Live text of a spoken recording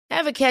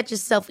Ever catch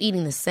yourself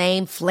eating the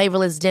same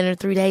flavorless dinner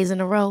 3 days in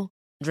a row?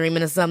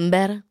 Dreaming of something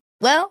better?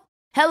 Well,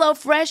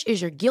 HelloFresh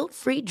is your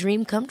guilt-free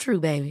dream come true,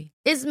 baby.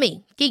 It's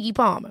me, Keke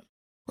Palmer.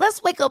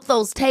 Let's wake up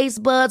those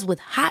taste buds with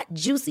hot,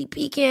 juicy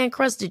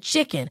pecan-crusted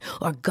chicken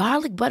or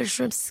garlic butter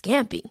shrimp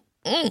scampi.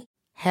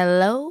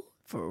 Hello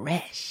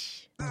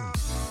Fresh.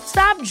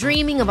 Stop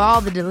dreaming of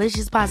all the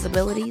delicious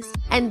possibilities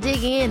and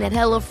dig in at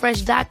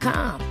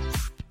HelloFresh.com.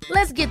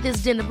 Let's get this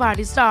dinner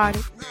party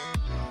started.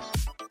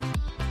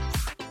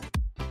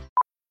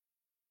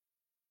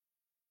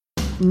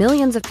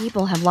 Millions of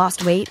people have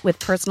lost weight with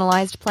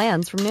personalized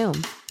plans from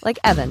Noom. Like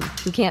Evan,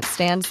 who can't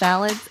stand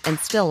salads and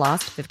still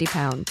lost 50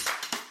 pounds.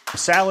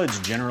 Salads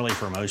generally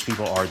for most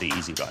people are the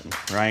easy button,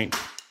 right?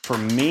 For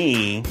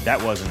me,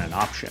 that wasn't an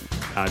option.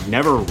 I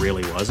never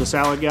really was a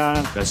salad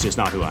guy. That's just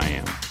not who I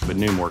am. But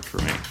Noom worked for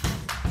me.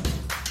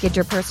 Get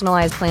your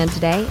personalized plan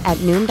today at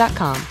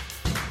Noom.com.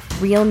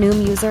 Real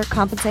Noom user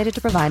compensated to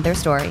provide their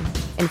story.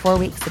 In 4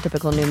 weeks, the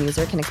typical Noom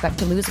user can expect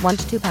to lose 1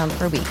 to 2 pounds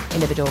per week.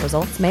 Individual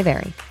results may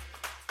vary.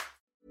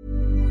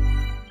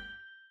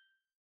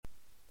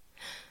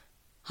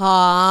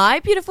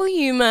 Hi, beautiful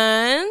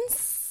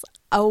humans.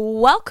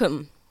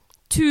 Welcome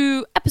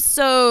to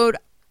episode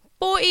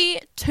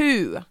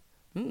 42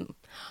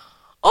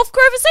 of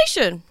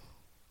Conversation.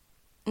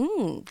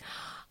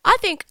 I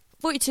think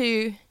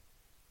 42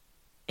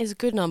 is a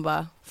good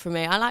number for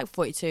me. I like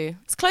 42.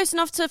 It's close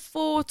enough to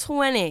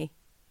 420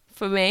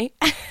 for me.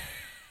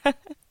 2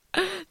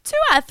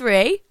 out of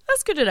 3.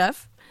 That's good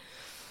enough.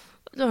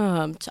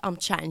 I'm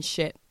chatting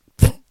shit.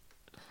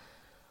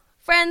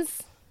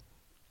 Friends,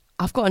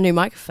 I've got a new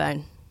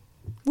microphone.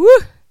 Woo!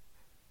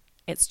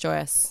 It's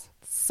joyous.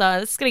 So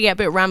it's going to get a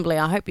bit rambly.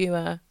 I hope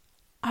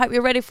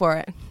you're ready for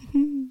it.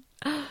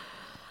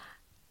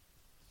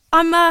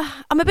 I'm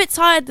a bit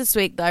tired this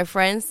week though,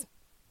 friends.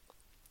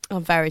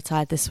 I'm very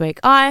tired this week.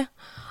 I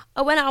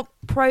went out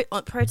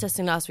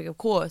protesting last week, of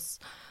course,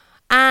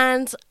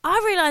 and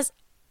I realised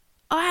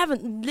I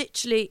haven't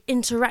literally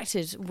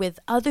interacted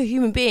with other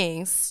human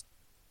beings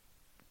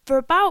for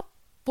about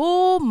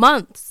 4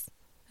 months.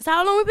 Is that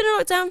how long we've been in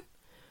lockdown?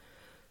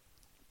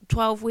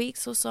 12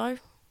 weeks or so?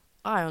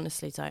 I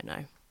honestly don't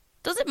know.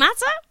 Does it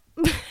matter?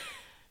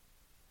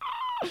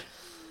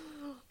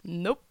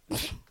 Nope.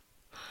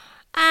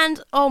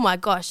 And, oh my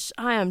gosh,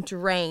 I am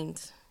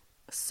drained.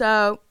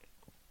 So,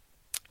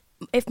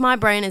 if my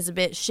brain is a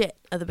bit shit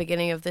at the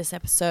beginning of this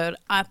episode,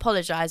 I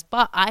apologise,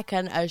 but I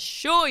can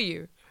assure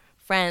you,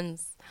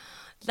 friends,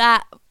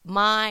 that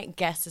my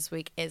guest this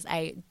week is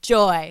a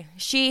joy.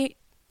 She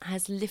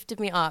has lifted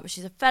me up.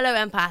 She's a fellow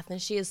empath,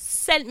 and she has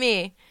sent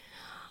me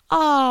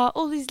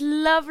all these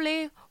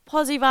lovely,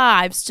 positive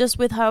vibes just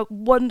with her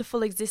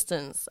wonderful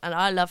existence. And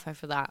I love her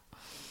for that.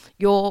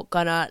 You're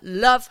gonna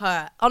love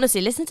her.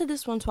 Honestly, listen to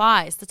this one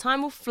twice. The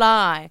time will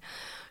fly.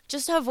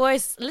 Just her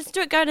voice. Listen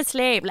to it go to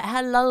sleep. Let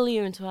her lull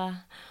you into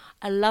her.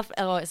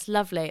 It's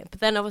lovely. But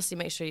then obviously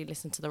make sure you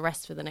listen to the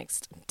rest for the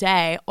next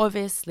day.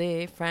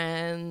 Obviously,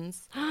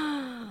 friends.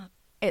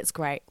 It's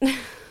great.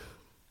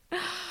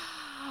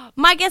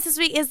 My guest this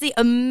week is the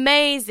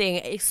amazing,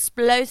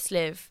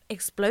 explosive?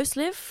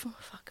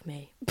 Fuck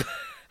me.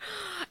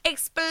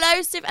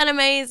 Explosive and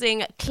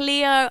amazing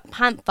Cleo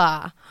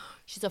Panther.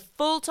 She's a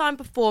full-time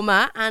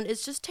performer and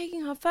is just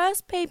taking her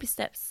first baby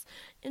steps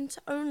into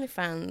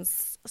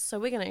OnlyFans. So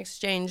we're going to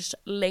exchange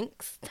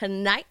links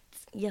tonight.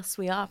 Yes,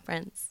 we are,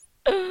 friends.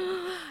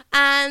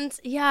 And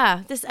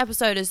yeah, this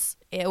episode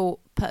it'll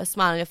put a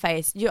smile on your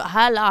face.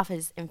 Her laugh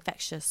is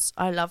infectious.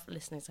 I love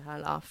listening to her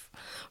laugh.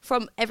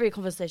 From every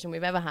conversation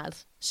we've ever had,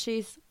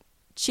 she's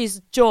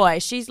joy.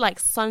 She's like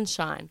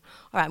sunshine.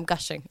 All right, I'm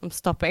gushing. I'm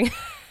stopping.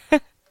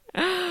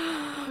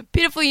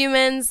 Beautiful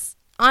humans.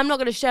 I'm not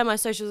going to share my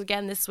socials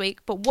again this week,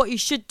 but what you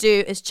should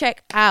do is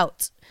check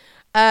out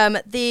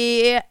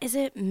it's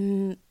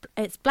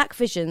Black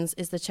Visions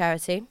is the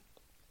charity.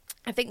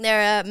 I think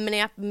they're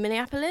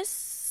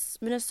Minneapolis.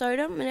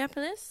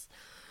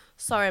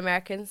 Sorry,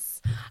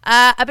 Americans.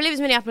 I believe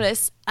it's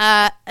Minneapolis,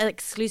 an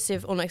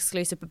exclusive or not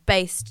exclusive, but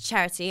based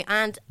charity.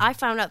 And I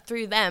found out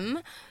through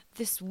them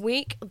this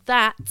week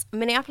that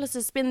Minneapolis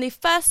has been the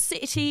first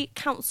city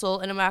council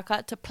in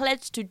America to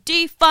pledge to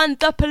defund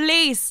the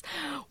police.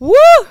 Woo!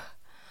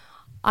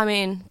 I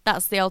mean,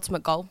 that's the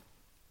ultimate goal.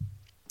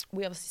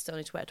 We obviously still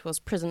need to work towards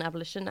prison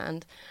abolition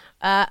and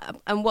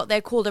what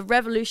they're called a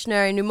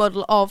revolutionary new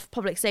model of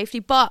public safety,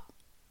 but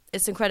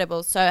it's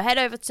incredible. So head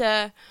over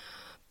to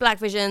Black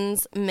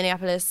Visions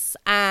Minneapolis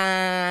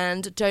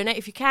and donate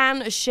if you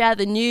can. Share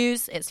the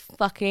news. It's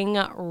fucking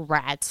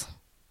rad.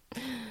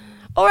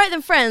 All right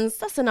then, friends.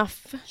 That's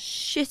enough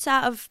shit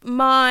out of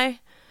my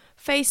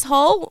face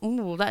hole.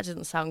 Ooh, that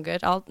didn't sound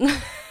good. I'll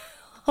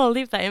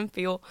leave that in for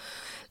your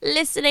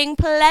listening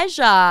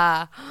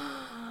pleasure.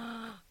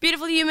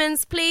 Beautiful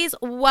humans, please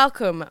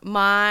welcome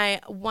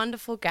my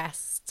wonderful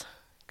guest,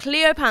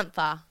 Cleo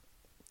Panther,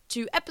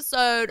 to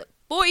episode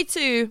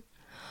 42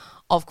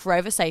 of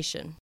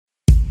Conversation.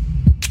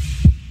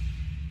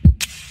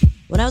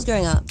 When I was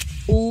growing up,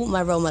 all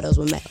my role models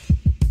were male.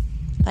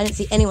 I didn't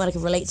see anyone I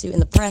could relate to in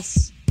the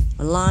press,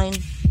 online,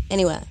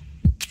 anywhere.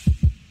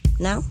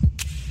 Now,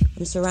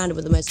 I'm surrounded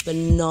with the most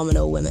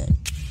phenomenal women.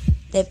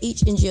 They've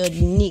each endured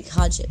unique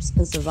hardships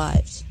and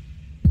survived.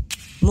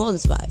 More than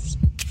survived.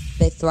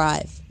 They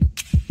thrive.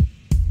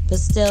 But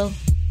still,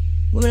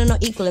 women are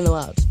not equal in the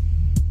world.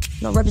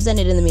 Not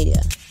represented in the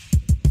media.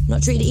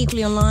 Not treated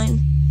equally online.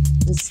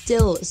 And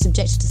still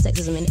subjected to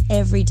sexism in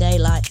everyday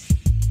life.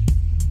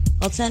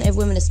 Alternative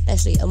women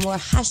especially are more a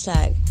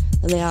hashtag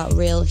than they are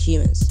real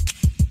humans.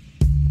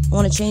 I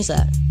want to change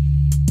that.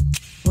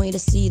 I want you to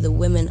see the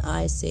women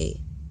I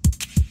see.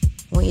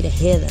 I want you to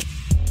hear them.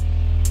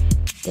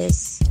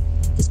 This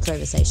is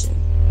Conversation.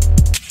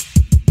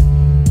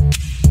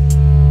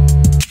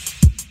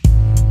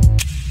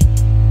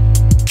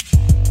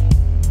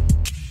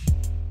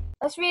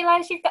 I just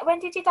realised when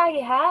did you dye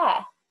your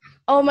hair?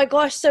 Oh my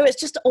gosh, so it's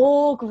just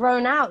all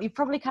grown out. You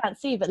probably can't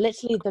see, but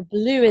literally the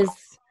blue is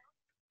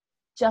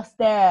just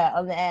there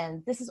on the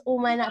end. This is all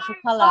my natural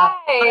colour.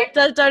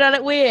 Don't I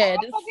look weird?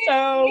 It's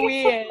so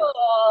weird.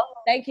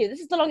 Thank you. This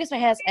is the longest my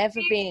hair's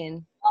ever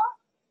been.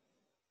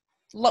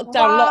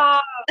 Lockdown.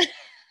 Wow.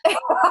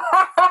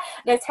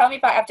 No, tell me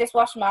about it. I've just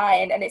washed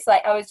mine, and it's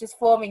like I was just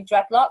forming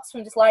dreadlocks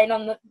from just lying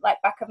on the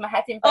back of my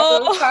head in bed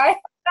all the time.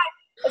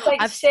 It's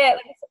like shit.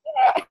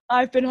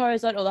 I've been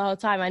horizontal the whole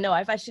time. I know.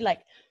 I've actually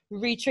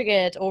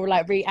re-triggered or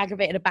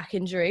re-aggravated a back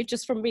injury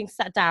just from being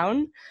sat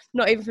down,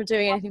 not even from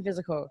doing anything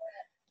physical,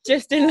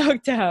 just in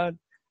lockdown.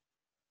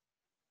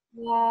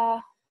 Yeah.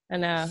 I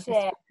know. Shit.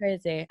 It's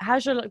crazy.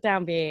 How's your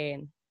lockdown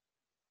been?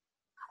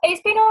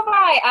 It's been all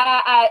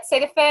right. So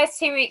the first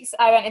 2 weeks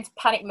I went into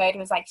panic mode and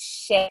was like,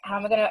 shit, how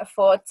am I going to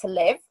afford to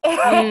live?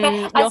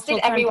 You're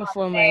full-time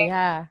performer,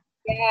 yeah.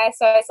 Yeah,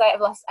 so it's like I've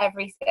lost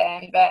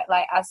everything, but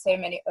as so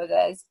many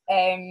others.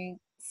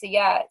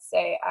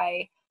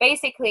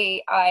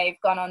 I've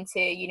gone on to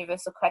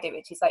Universal Credit,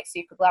 which is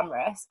super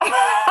glamorous.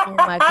 Oh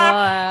my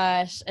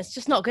gosh. It's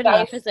just not good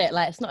enough, is it?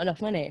 It's not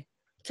enough money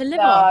to live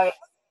off.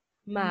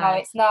 No,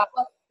 it's not.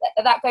 Well,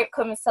 that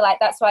comes to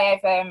that's why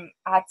I've I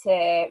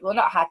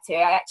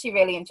actually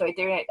really enjoy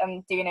doing it.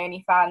 I'm doing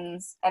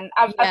OnlyFans, and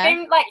I've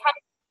been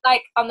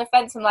on the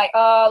fence. I'm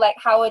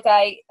how would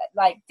I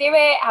do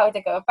it? How would I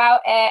go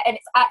about it? And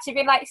it's actually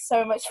been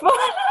so much fun.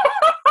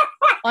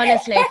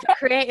 Honestly, for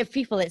creative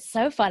people, it's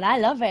so fun. I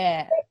love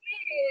it.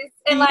 It is.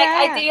 And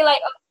I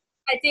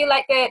do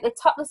the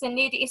topless and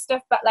nudity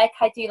stuff, but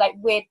I do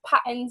weird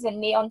patterns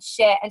and neon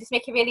shit, and just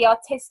make it really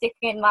artistic,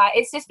 and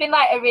it's just been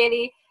a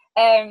really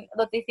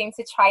lovely thing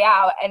to try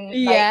out. And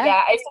the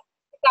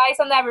guys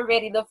on there are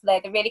really lovely.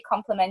 They're really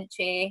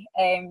complimentary,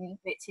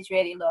 which is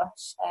really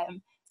lush.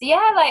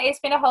 It's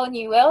been a whole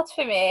new world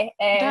for me.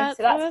 That's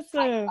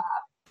awesome.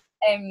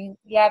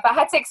 But I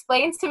had to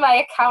explain to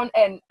my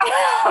accountant.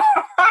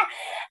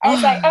 I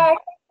was I'm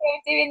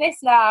doing this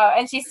now,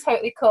 and she's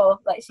totally cool.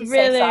 She's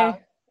really? So sound.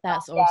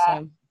 That's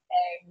awesome.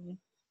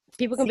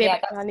 People can be a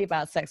bit funny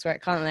about sex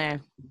work, can't they?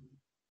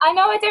 I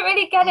know, I don't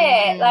really get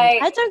it.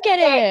 I don't get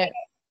it.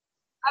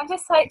 I'm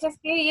just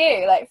just do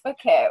you.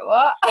 Fuck it,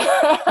 what?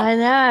 I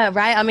know,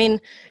 right? I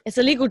mean, it's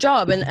a legal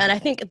job, and I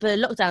think the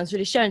lockdown's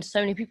really shown to so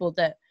many people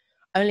that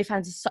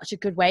OnlyFans is such a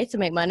good way to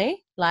make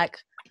money.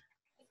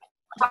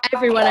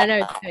 Everyone I know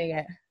is doing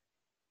it.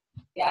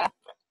 Yeah.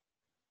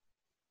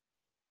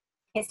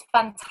 It's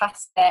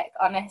fantastic,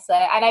 honestly.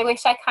 And I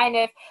wish I've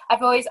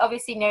always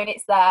obviously known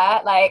it's there,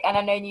 and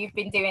I know you've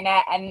been doing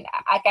it, and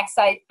I guess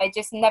I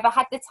just never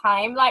had the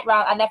time,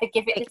 I never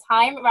give it the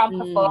time around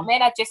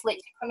performing. I just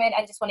literally come in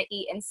and just want to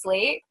eat and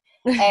sleep.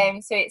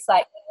 So it's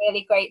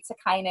really great to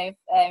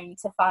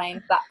to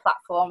find that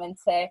platform and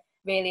to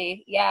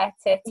really,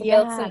 to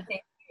build something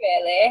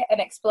really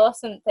and explore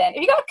something. Have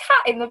you got a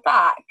cat in the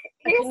back?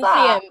 Who's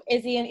that?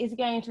 See him. Is he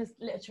going into his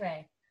little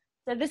tray?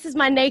 So this is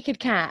my naked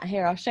cat.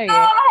 Here, I'll show you.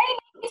 Oh,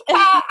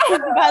 cat. He's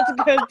about to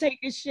go and take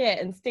a shit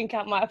and stink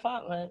out my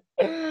apartment.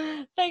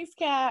 Thanks,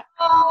 cat.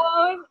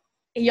 Oh.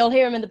 You'll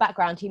hear him in the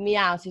background. He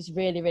meows. He's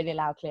really, really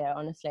loud, Cleo,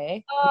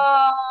 honestly.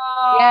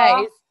 Oh.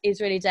 Yeah, he's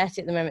really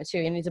dirty at the moment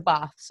too. He needs a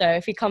bath. So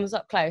if he comes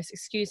up close,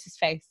 excuse his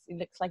face. He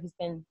looks like he's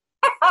been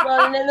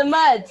rolling in the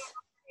mud.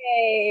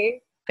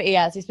 Okay. But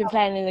he's been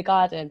playing in the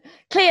garden.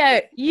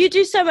 Cleo, you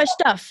do so much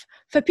stuff.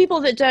 For people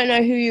that don't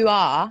know who you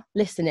are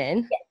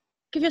listening,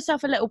 give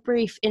yourself a little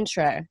brief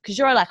intro, because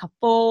you're a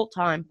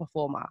full-time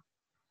performer.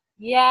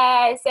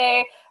 Yeah,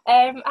 so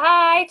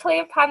hi,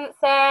 Cleo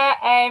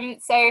Panther.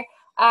 So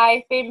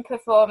I've been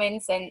performing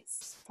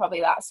since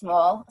probably that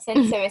small,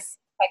 since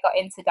I got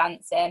into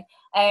dancing.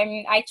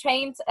 I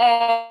trained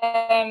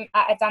at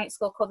a dance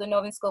school called the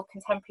Northern School of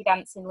Contemporary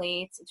Dance in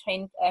Leeds. I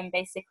trained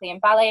basically in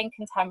ballet and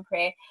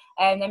contemporary,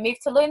 and then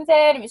moved to London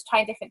and was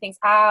trying different things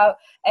out.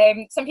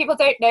 Some people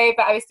don't know,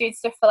 but I was doing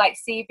stuff for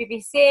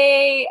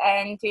CBBC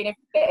and doing a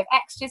bit of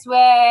extras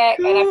work.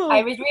 Cool. And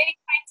I was really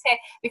trying to,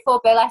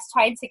 before burlesque,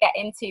 trying to get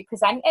into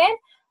presenting.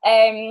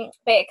 But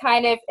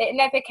it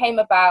never came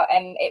about,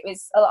 and it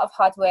was a lot of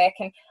hard work.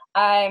 And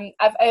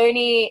I've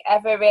only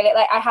ever really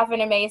I have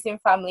an amazing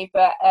family,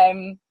 but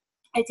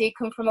I do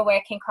come from a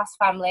working class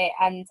family,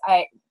 and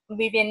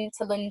moving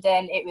to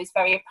London, it was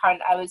very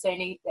apparent it was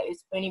only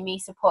me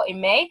supporting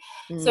me.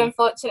 So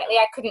unfortunately,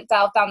 I couldn't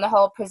delve down the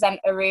whole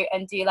presenter route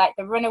and do like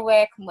the runner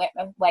work and work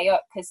my way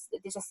up, because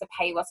just the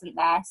pay wasn't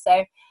there.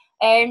 So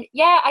I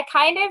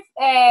kind of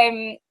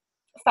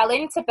fell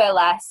into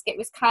burlesque. It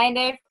was kind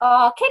of,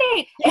 oh,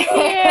 Kitty.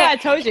 Yeah, I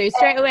told you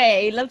straight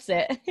away. He loves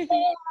it. So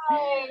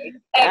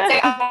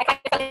I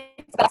kind of fell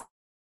into burlesque.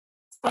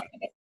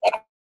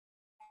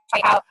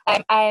 Try out,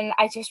 and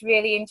I just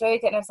really enjoyed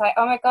it, and I was like,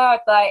 oh my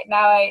god, like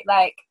now I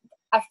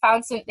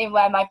found something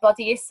where my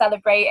body is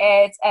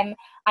celebrated, and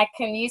I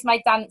can use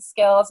my dance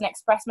skills and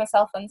express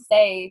myself on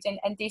stage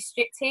and do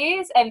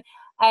striptease. And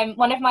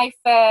one of my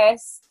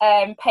first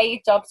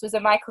paid jobs was a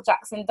Michael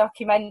Jackson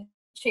documentary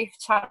for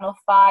Channel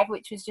 5,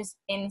 which was just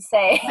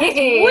insane.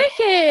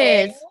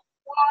 Wicked.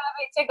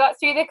 Which I got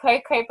through the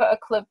Cocoa Butter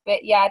Club,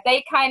 but yeah,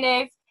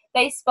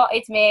 they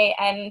spotted me,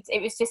 and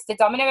it was just a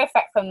domino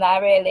effect from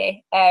there,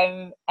 really.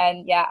 And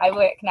yeah, I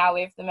work now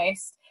with the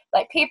most,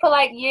 like, people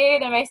like you,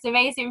 the most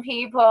amazing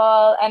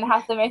people, and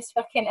have the most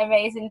fucking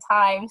amazing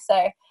time.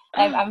 So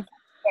I'm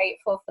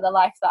grateful for the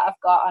life that I've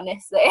got,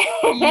 honestly.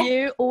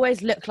 You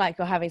always look like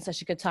you're having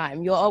such a good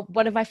time. You're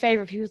one of my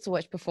favorite people to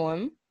watch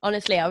perform.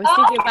 Honestly, I was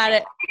thinking about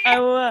it.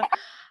 I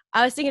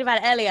was thinking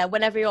about it earlier.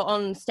 Whenever you're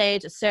on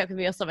stage at Cirque with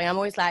me or something, I'm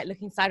always like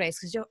looking sideways,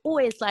 because you're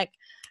always like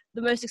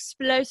the most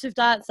explosive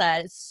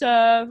dancer. It's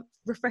so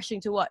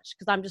refreshing to watch,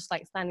 because I'm just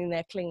like standing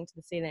there clinging to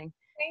the ceiling,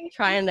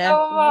 trying to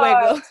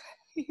wiggle.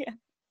 Yeah.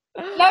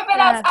 No, but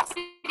that's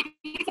absolutely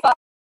beautiful.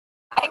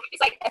 I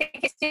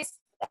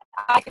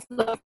just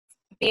love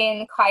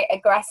being quite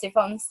aggressive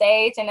on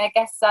stage, and I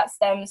guess that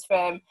stems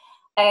from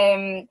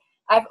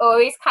I've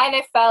always kind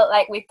of felt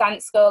like with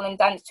dance school and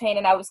dance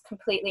training I was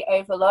completely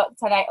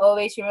overlooked, and I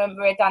always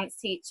remember a dance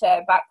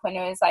teacher back when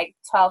I was like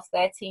 12,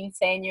 13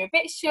 saying, you're a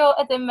bit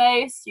shorter than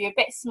most, you're a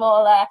bit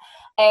smaller,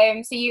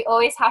 so you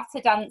always have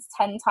to dance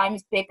 10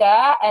 times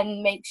bigger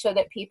and make sure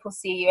that people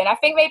see you. And I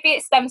think maybe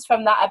it stems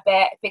from that a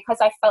bit,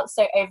 because I felt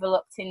so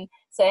overlooked in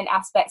certain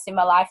aspects in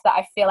my life that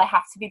I feel I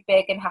have to be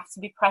big and have to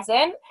be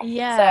present.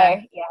 Yeah.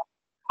 So yeah.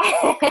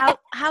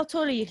 How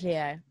tall are you,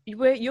 Cleo?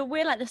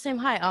 We're like the same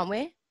height, aren't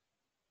we?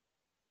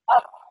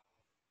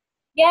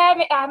 Yeah,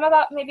 I'm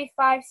about maybe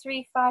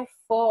 5'3",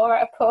 5'4"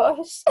 at a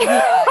push.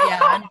 yeah,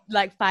 I'm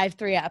like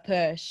 5'3" at a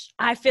push.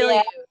 I feel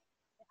like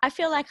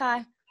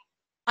I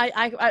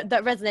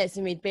that resonates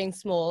with me, being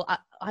small.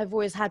 I've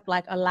always had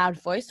like a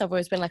loud voice. I've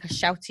always been like the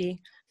shouty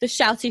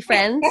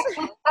friend.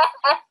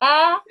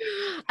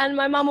 And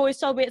my mum always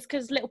told me it's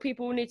because little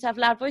people need to have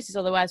loud voices,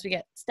 otherwise we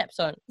get stepped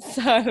on.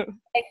 So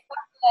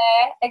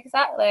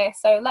exactly.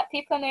 So let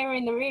people know we're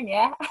in the room,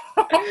 yeah.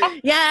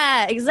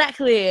 Yeah,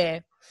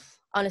 exactly.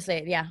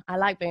 Honestly, yeah, I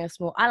like being a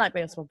small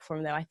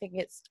performer though. I think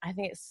it's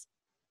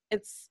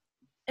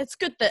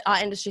good that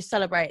our industry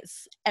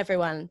celebrates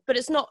everyone, but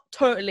it's not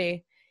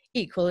totally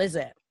equal, is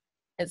it?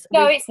 It's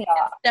not. It's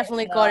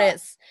definitely got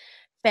its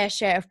fair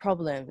share of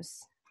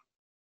problems.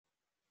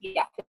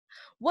 Yeah.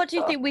 What do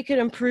you think we could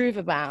improve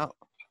about?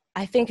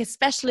 I think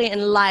especially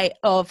in light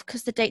of,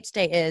 because the date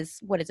today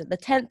is, what is it, the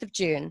 10th of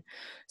June.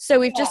 So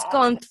we've just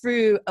gone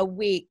through a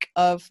week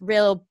of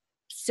real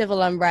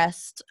civil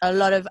unrest. A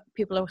lot of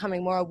people are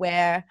becoming more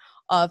aware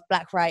of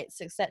Black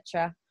rights,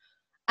 etc.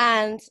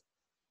 And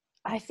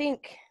I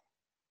think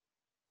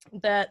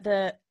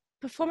the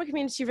performer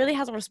community really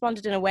hasn't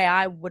responded in a way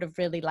I would have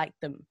really liked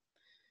them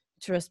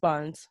to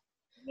respond.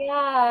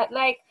 Yeah,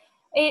 like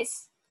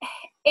it's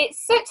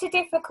such a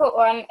difficult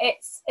one.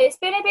 It's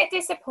been a bit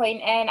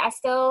disappointing. I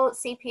still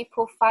see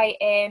people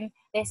fighting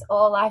this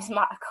All Lives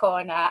Matter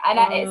corner, and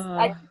it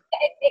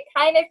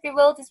kind of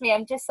bewilders me.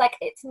 I'm just like,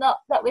 it's not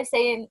that we're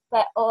saying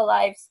that all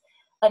lives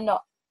are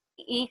not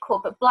equal,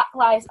 but Black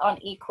lives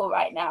aren't equal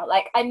right now.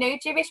 Like, I know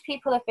Jewish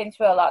people have been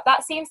through a lot.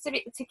 That seems to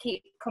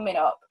keep coming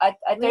up. I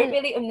don't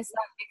really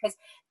understand, because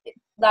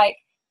like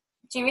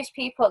Jewish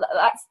people,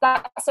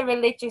 that's a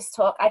religious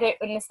talk. I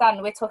don't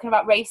understand. We're talking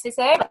about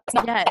racism. It's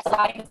not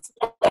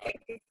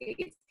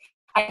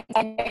I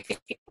know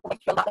people,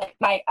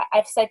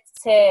 I've said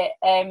to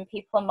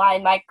people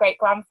online, my great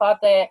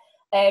grandfather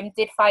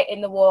did fight in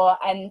the war,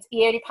 and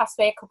he only passed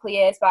away a couple of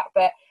years back,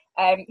 but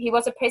he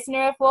was a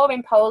prisoner of war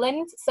in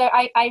Poland. So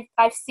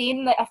I've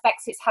seen the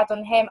effects it's had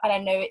on him, and I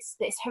know it's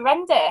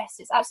horrendous.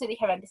 It's absolutely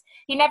horrendous.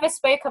 He never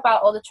spoke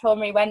about all the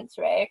trauma he went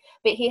through,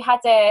 but he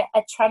had a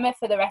tremor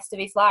for the rest of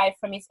his life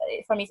from his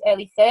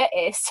early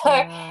 30s. So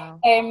wow.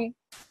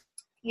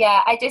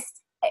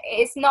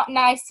 It's not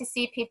nice to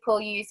see people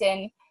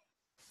using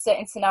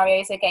certain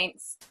scenarios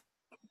against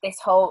this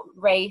whole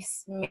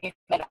race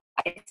movement.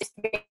 It's just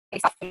really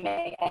tough for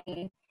me,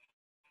 and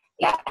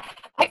yeah,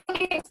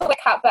 hopefully things will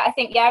work out. But I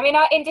think, in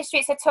our industry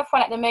it's a tough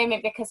one at the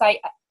moment, because I've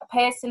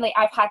had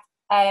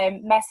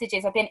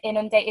messages. I've been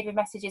inundated with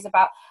messages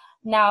about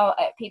now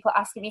people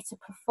asking me to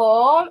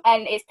perform,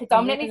 and it's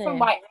predominantly from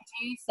white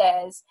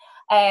producers,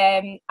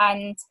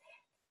 and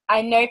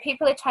I know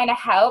people are trying to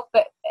help,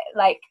 but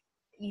like,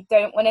 you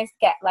don't want to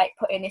get like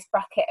put in this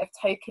bracket of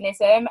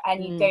tokenism,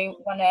 and you don't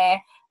want to,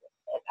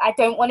 I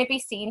don't want to be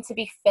seen to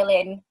be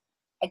filling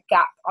a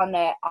gap on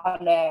a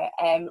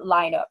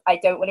lineup. I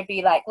don't want to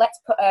be like, let's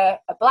put a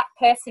black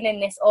person in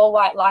this all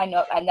white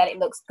lineup and then it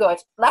looks good.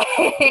 Like,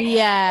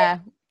 yeah,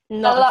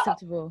 not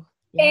acceptable.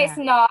 Yeah. It's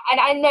not, and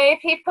I know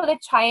people are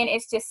trying.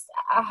 It's just,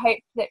 I hope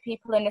that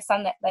people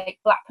understand that like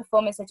black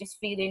performers are just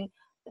feeling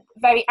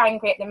very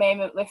angry at the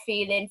moment. We're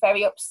feeling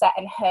very upset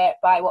and hurt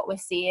by what we're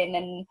seeing,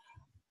 and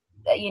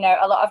you know,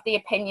 a lot of the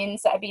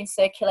opinions that are being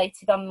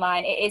circulated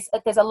online.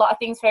 There's a lot of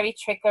things very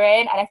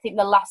triggering, and I think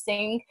the last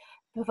thing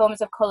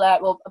performers of colour,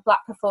 well,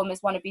 black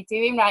performers want to be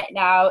doing right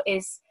now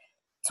is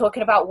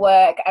talking about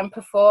work and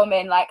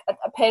performing. Like,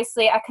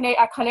 personally, I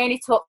can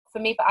only talk for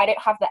me, but I don't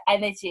have the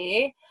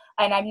energy,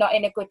 and I'm not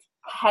in a good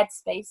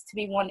headspace to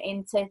be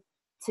wanting to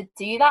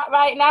do that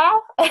right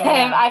now.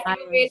 Yeah, I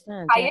feel really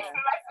tired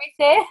from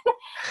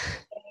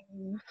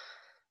everything.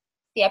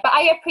 Yeah, but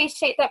I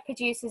appreciate that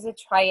producers are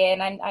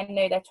trying, and I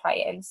know they're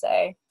trying.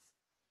 So,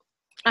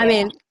 I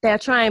mean, they're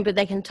trying, but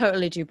they can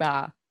totally do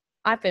better.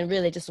 I've been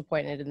really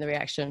disappointed in the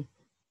reaction,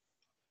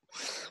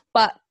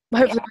 but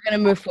hopefully we're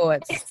going to move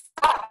forward.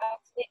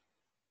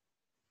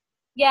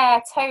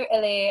 Yeah,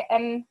 totally.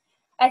 And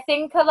I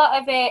think a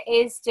lot of it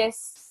is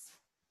just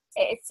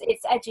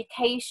it's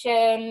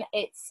education.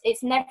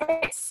 It's never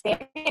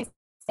experienced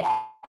it.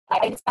 I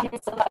understand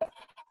there's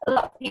a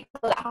lot of people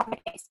that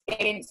haven't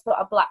experienced what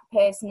a black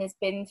person has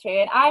been through,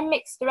 and I'm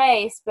mixed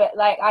race, but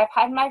like I've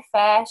had my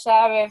fair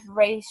share of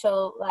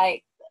racial,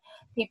 like,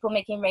 people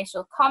making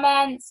racial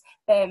comments,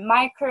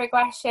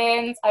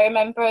 microaggressions. I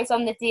remember I was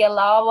on the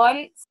DLR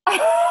once.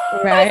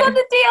 Right. I was on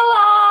the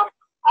DLR.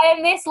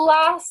 And this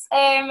lass,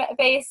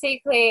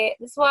 basically,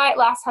 this white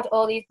lass had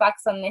all these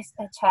bags on this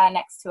chair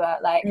next to her,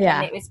 like,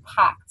 and it was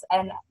packed.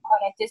 And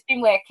I'd just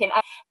been working.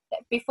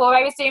 Before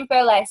I was doing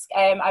burlesque,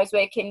 I was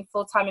working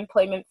full-time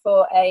employment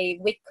for a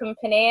wig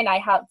company, and I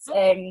helped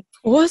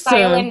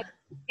style and,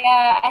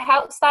 I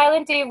helped style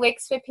and do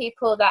wigs for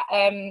people that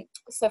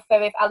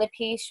suffer with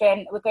alopecia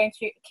and were going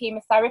through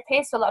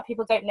chemotherapy. So a lot of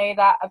people don't know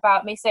that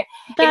about me. So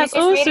that's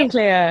awesome, really,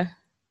 Cleo.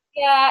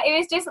 Yeah, it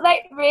was just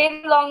like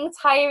really long,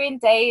 tiring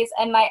days,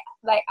 and like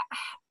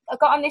I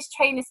got on this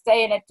train this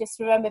day, and I just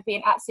remember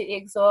being absolutely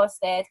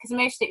exhausted because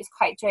emotionally it was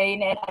quite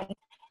draining. And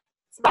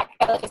so that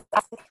girl just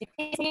asked if she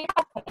please me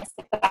up, and I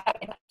said that,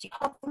 and she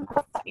hugged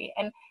me,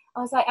 and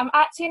I was like, I'm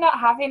actually not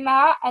having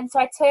that. And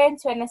so I turned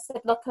to her and I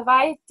said, look, have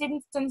I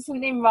done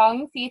something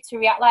wrong for you to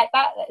react like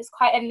that? That is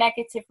quite a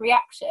negative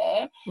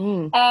reaction.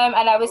 And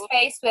I was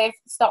faced with,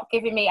 stop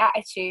giving me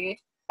attitude.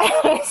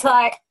 It's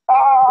like,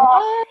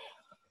 oh.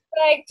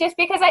 Like, just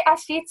because I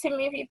asked you to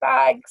move your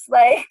bags,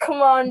 like,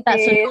 come on, that's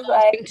dude. That's a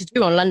normal thing to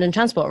do on London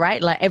transport,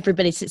 right? Like,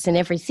 everybody sits in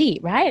every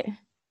seat, right?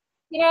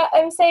 You know,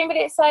 I'm saying, but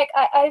it's like,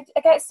 I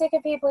get sick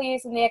of people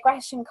using the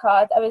aggression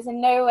card. I was in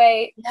no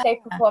way, shape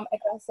or form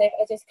aggressive.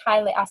 I just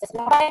kindly asked,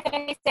 have I done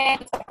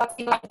anything?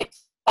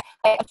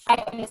 I'm trying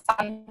to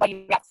understand why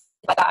you react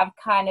like that.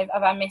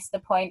 Have I missed the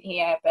point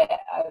here? But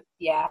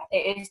yeah,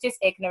 it is just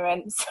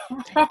ignorance.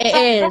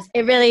 It is.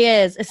 It really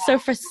is. It's so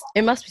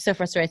it must be so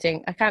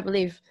frustrating. I can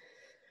believe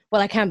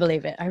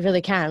it. I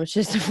really can, which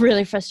is a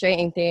really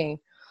frustrating thing.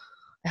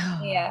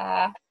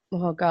 Yeah.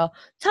 Oh, girl.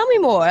 Tell me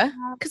more,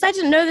 because I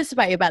didn't know this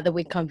about you, about the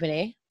wig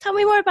company. Tell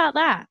me more about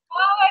that.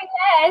 Oh,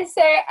 yeah.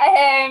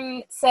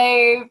 So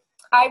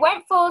I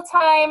went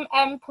full-time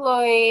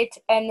employed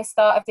in the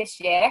start of this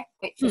year,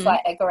 which was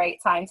like a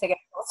great time to go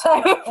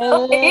full-time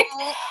employed.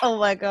 Oh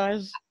my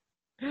gosh.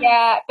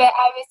 Yeah, but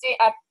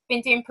I've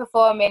been doing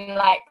performing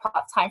like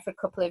part-time for a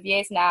couple of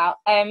years now.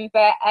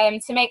 But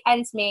to make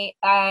ends meet,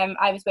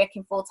 I was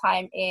working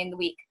full-time in the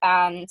week,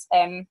 and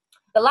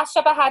the last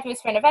job I had was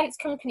for an events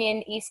company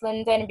in East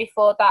London. And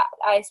before that,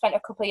 I spent a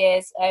couple of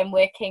years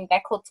working.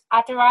 They're called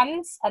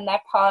Adorans, and they're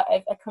part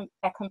of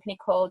a company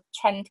called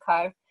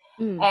Trendco,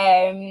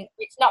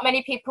 which not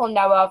many people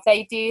know of.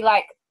 They do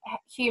like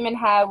human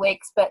hair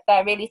wigs, but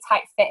they're really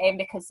tight fitting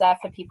because they're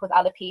for people with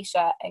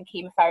alopecia and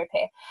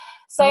chemotherapy.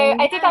 So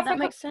I did that for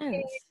makes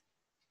sense.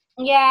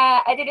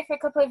 Yeah, I did it for a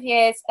couple of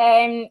years.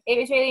 It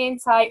was really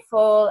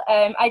insightful.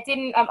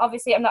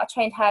 Obviously I'm not a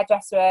trained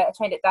hairdresser. I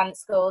trained at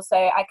dance school, so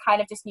I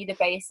kind of just knew the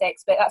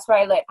basics, but that's where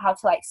I learned how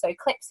to like sew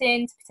clips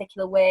into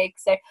particular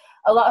wigs. So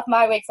a lot of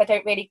my wigs I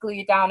don't really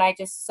glue down, I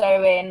just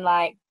sew in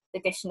like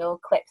additional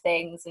clip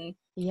things, and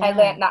I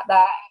learned that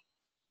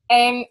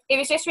there. It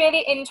was just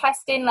really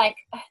interesting, like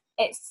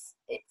it's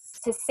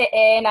to sit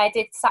in. I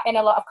sat in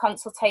a lot of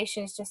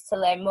consultations just to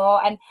learn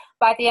more, and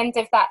by the end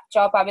of that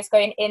job I was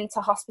going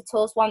into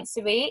hospitals once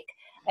a week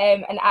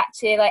and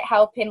actually like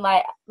helping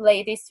like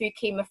ladies through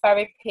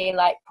chemotherapy,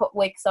 like put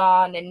wigs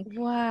on and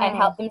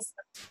help them.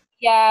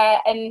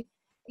 And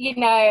you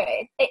know,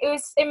 it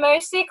was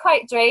emotionally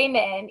quite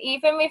draining,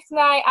 even with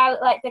my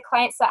like the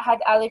clients that had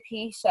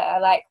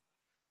alopecia, like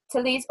to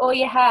lose all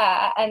your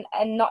hair and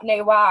not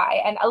know why.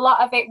 And a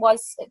lot of it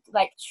was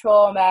like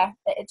trauma,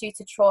 due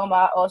to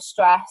trauma or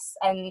stress.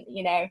 And,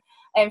 you know,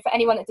 for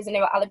anyone that doesn't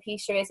know what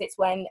alopecia is, it's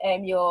when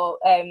your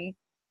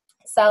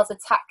cells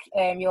attack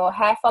your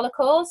hair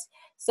follicles.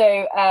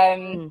 So,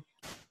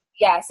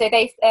 Yeah, so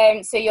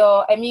so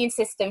your immune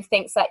system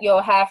thinks that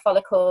your hair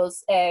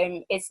follicles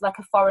is like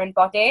a foreign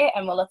body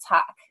and will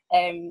attack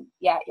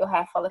your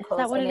hair follicles. Is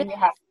that what and it then is? you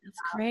have,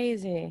 That's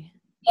crazy.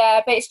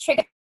 yeah, but it's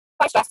triggered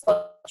by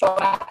stressful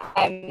trauma,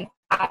 and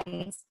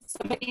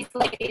some of these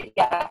ladies,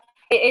 yeah,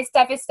 it is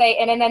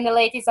devastating. And then the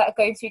ladies that are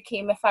going through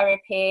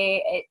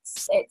chemotherapy,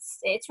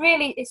 it's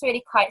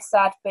really quite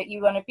sad, but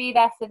you want to be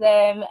there for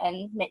them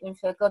and make them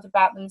feel good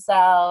about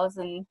themselves.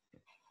 And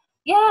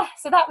yeah,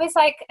 so that was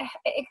like,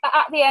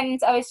 at the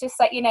end, I was just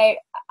like,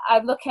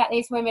 I'm looking at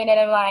these women and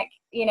I'm like,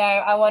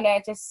 I want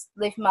to just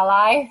live my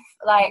life.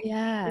 Like,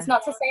 it's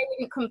not to say I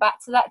wouldn't come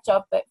back to that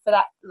job, but for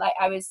that, like,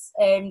 I was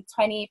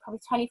 20, probably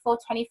 24,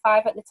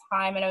 25 at the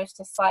time, and I was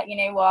just like, you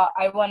know what,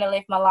 I want to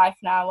live my life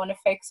now. I want to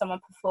focus on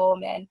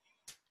performing.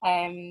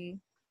 And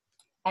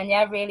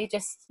yeah, really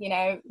just,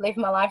 live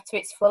my life to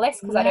its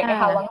fullest, because I don't know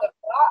how long I've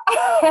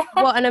got.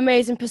 What an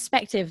amazing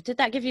perspective. Did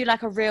that give you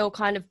like a real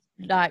kind of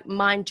like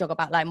mind jog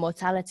about like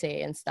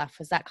mortality and stuff?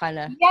 Was that kind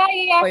of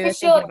yeah for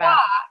sure,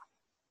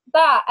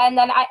 that and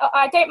then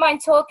I don't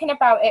mind talking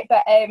about it,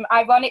 but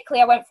ironically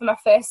I went for my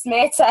first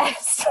smear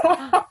test.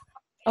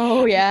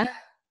 Oh yeah.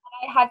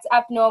 I had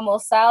abnormal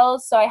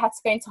cells, so I had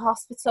to go into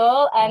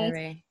hospital.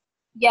 And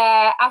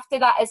yeah, after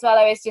that as well,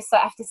 I was just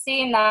like, after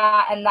seeing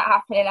that and that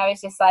happening, I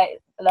was just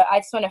like, look, I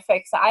just want to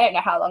focus. I don't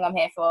know how long I'm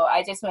here for.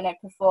 I just want to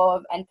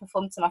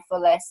perform to my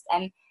fullest,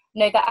 and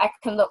know that I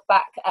can look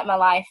back at my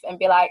life and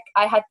be like,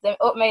 I had the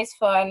utmost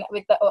fun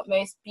with the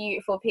utmost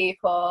beautiful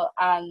people.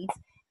 And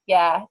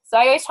yeah, so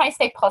I always try and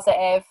stay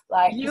positive.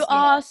 Like, you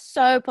are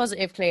so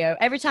positive, Cleo.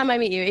 Every time I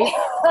meet you,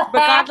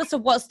 regardless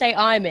of what state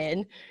I'm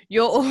in,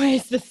 you're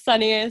always the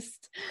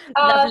sunniest,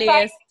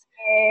 loveliest.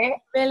 You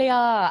really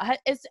are. Has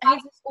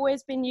this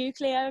always been you,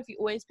 Cleo? Have you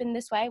always been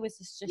this way? Was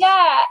this just...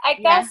 Yeah, I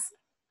guess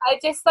I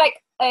just like,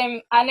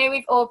 I know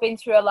we've all been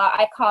through a lot.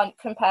 I can't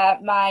compare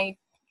my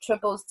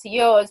troubles to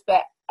yours,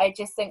 but I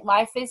just think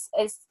life is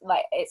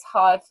like, it's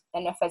hard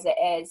enough as it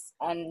is,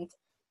 and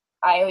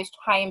I always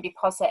try and be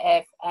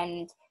positive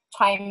and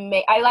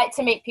I like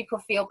to make people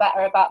feel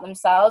better about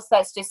themselves.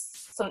 That's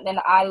just something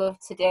that I love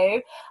to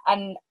do,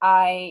 and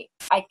I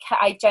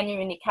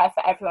genuinely care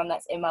for everyone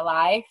that's in my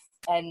life.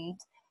 And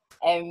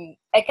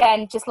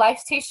again, just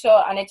life's too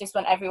short, and I just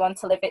want everyone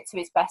to live it to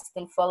its best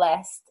and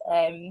fullest.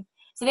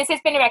 So this has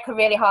been like a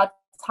really hard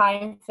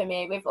time for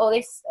me with all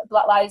this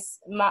Black Lives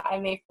Matter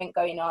movement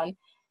going on.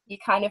 You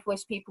kind of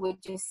wish people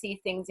would just see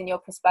things in your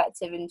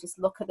perspective and just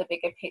look at the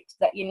bigger picture,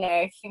 that,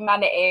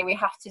 humanity, we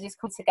have to just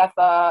come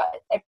together,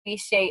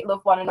 appreciate, love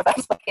one another,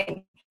 just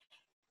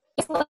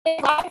live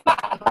life,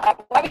 man.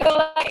 Like, why are we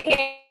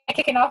going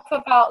kicking off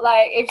about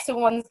like if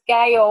someone's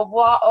gay or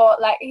what, or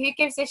like, who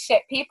gives a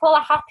shit? People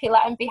are happy,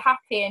 let them be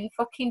happy and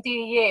fucking do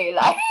you.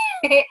 Like,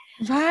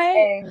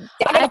 right.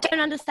 I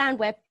don't understand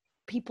why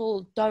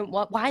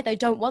they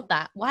don't want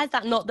that. Why is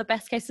that not the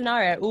best case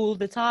scenario all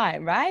the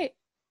time, right?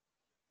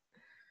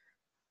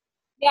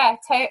 Yeah,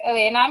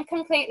 totally. And I'm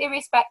completely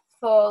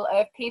respectful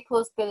of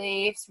people's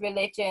beliefs,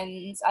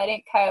 religions. I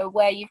don't care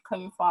where you've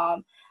come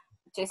from.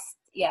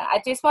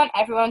 I just want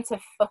everyone to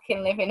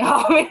fucking live in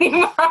harmony,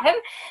 man.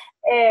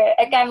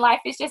 Again, life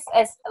is just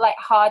as like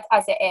hard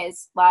as it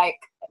is. Like,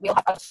 we'll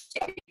have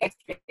shit we go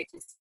through,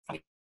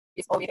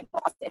 just all the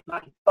positive,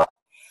 man. But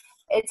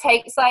it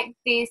takes like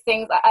these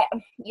things, like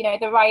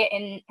the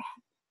rioting.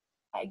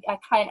 I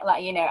kind of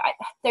like, I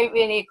don't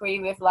really agree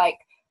with like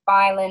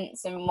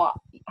violence and what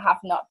have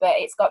not, but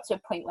it's got to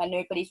a point where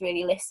nobody's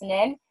really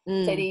listening.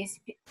 So these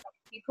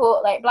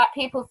people, like Black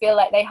people, feel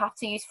like they have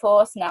to use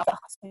force now.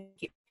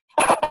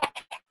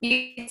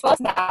 Use force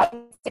now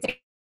to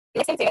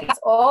listen to it. That's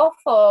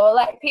awful.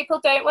 Like,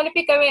 people don't want to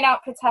be going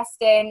out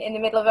protesting in the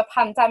middle of a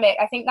pandemic.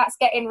 I think that's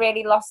getting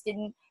really lost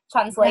in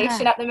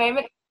translation at the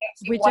moment.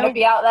 We want to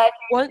be out there.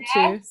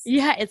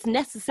 Yeah, it's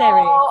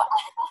necessary.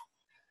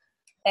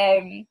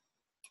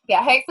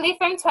 Yeah, hopefully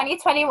from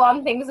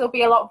 2021 things will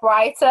be a lot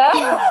brighter.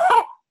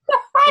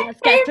 Let's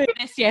get through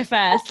this year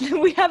first.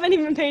 We haven't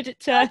even made it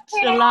to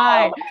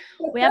July.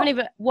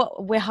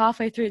 We're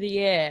halfway through the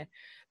year.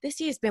 This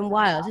year's been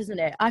wild, isn't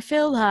it? I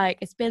feel like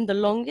it's been the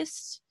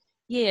longest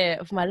year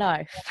of my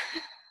life.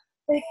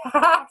 It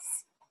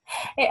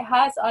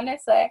has,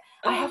 honestly.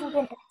 I haven't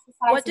been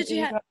exercising. What did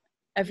you have?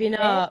 Have you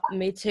not?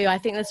 Me too. I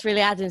think that's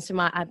really adding to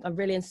my... I've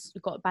really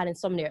got bad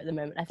insomnia at the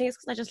moment. I think it's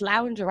because I just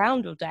lounge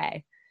around all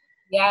day.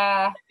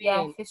 Yeah,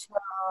 for sure.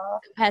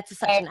 Compared to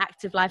such an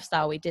active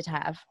lifestyle we did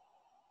have.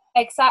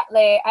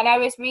 Exactly. And I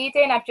was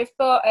reading, I've just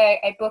bought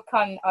a book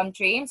on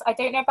dreams. I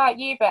don't know about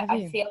you, but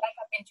I feel like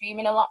I've been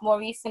dreaming a lot more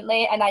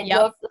recently, and I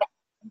love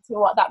to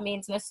what that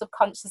means on a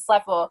subconscious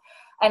level.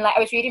 And like,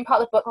 I was reading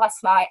part of the book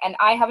last night, and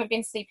I haven't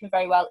been sleeping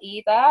very well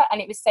either. And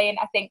it was saying,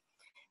 I think,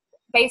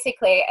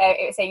 basically,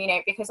 it was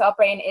saying, because our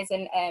brain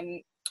isn't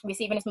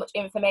receiving as much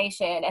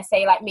information as,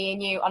 say, like me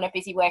and you on a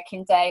busy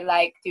working day,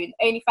 like doing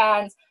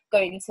OnlyFans,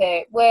 going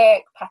to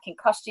work, packing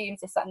costumes,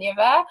 this, that and the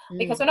other,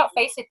 because we're not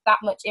faced with that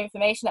much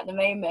information at the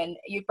moment.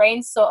 Your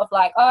brain's sort of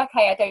like, oh,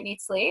 okay, I don't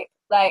need sleep,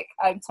 like,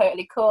 I'm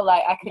totally cool,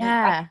 like, I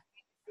can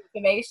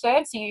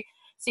information.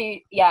 So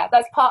yeah,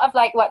 that's part of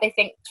like what they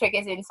think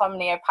triggers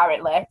insomnia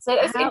apparently. So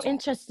it's How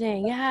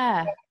interesting.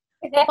 Yeah.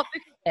 What book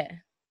is it?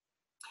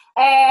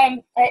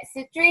 It's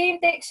a dream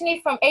dictionary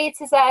from A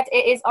to Z.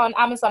 It is on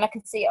Amazon. I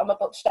can see it on my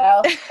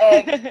bookshelf.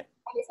 And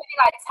it's only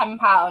like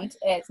 £10.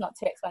 It's not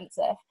too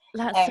expensive.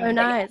 That's so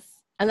nice.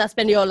 And that's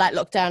been your like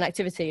lockdown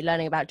activity,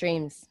 learning about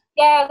dreams.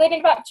 Yeah, learning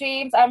about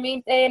dreams. I'm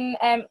reading.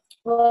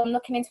 Well, I'm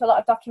looking into a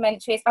lot of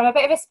documentaries. I'm a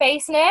bit of a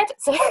space nerd,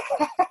 so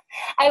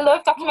I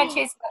love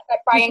documentaries like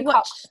Brian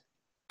Cox.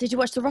 Did you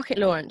watch the rocket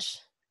launch?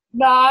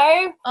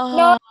 No. Oh.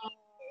 No.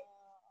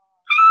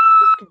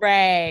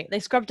 Great. They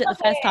scrubbed it the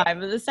first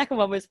time, but the second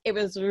one was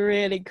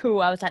really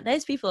cool. I was like,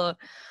 those people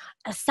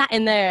are sat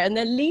in there and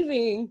they're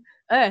leaving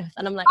Earth,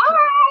 and I'm like,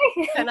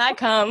 Hi! can I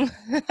come?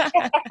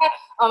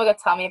 Oh my god,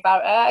 tell me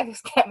about it.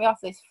 Just get me off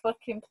this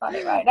fucking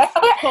planet right now.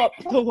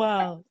 The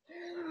world.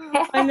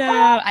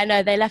 I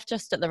know. They left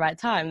just at the right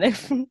time. They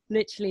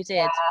literally did.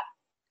 Yeah.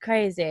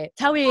 Crazy.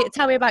 Tell me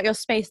about your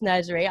space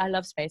nerdery. I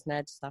love space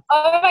nerd stuff.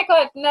 Oh my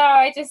god, no,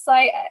 I just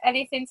like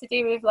anything to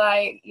do with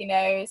like, you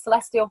know,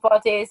 celestial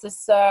bodies, the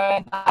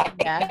sun, like,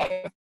 Yeah. you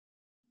know,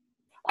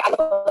 I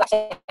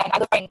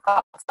love Brian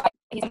Cox.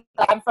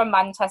 I'm from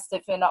Manchester,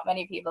 for not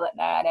many people that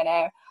know, I don't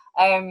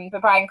know. But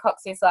Brian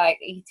Cox is like,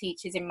 he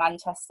teaches in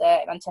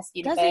Manchester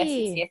University. Does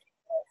he?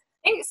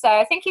 I think so.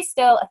 I think he's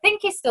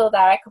still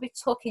there. I could be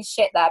talking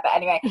shit there, but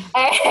anyway.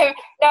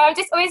 No, I'm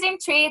just always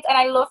intrigued, and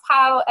I love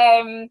how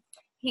I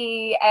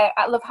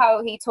love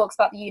how he talks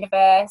about the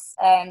universe,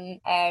 and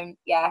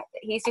yeah,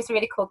 he's just a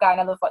really cool guy,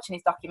 and I love watching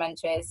his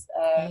documentaries.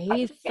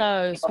 He's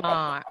so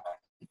smart.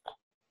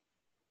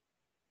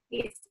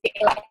 He's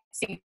like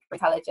super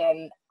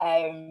intelligent.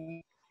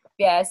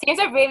 Yeah, seems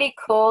a really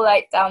cool,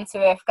 like down to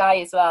earth guy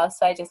as well.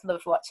 So I just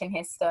love watching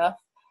his stuff.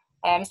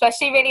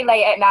 Especially really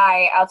late at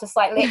night, I'll just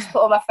like literally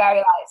put all my fairy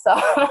lights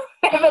on.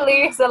 Bit of a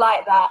loser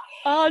like that.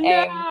 Oh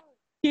no!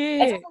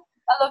 I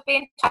love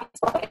being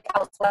transported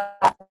elsewhere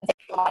and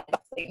taking my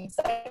things.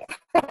 So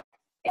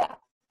yeah.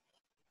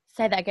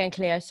 Say that again,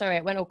 Cleo. Sorry,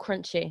 it went all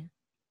crunchy.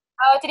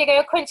 Oh, did it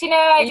go crunchy? No,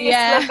 I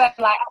just love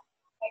it. Like,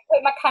 I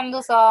put my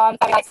candles on,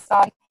 my lights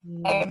on.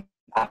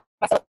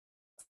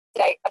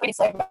 Today, I've been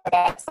so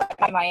embarrassed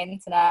by my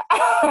internet.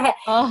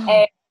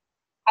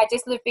 I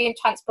just love being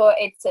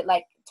transported to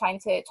like trying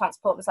to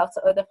transport myself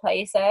to other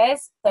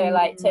places. So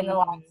like turn the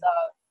lights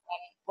off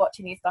and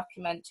watching these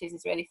documentaries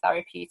is really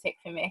therapeutic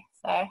for me.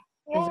 So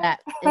yeah.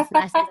 It's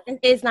nice. It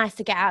is nice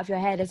to get out of your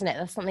head, isn't it?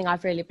 That's something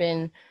I've really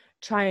been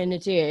trying to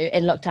do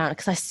in lockdown,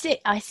 because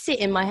I sit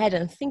in my head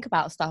and think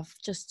about stuff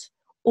just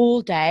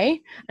all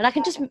day, and I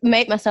can just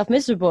make myself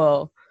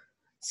miserable.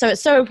 So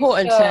it's so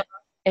important to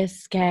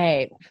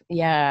escape.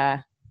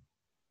 Yeah.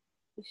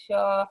 For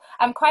sure.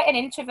 I'm quite an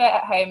introvert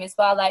at home as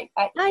well. Like,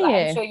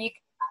 I'm sure you.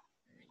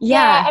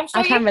 Yeah, I'm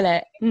sure I can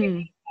relate.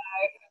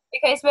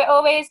 Because we're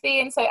always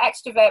being so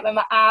extrovert when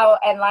we're out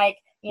and like,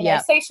 you know,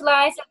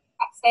 socializing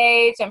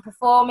backstage and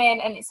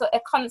performing, and it's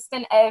a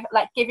constant of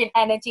like giving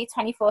energy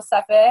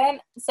 24/7.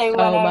 So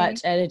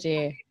much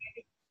energy.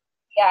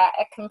 Yeah,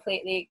 I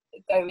completely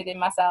go within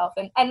myself,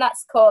 and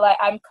that's cool. Like,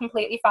 I'm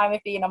completely fine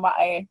with being on my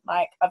own.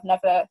 Like,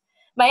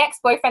 my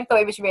ex-boyfriend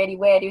thought it was really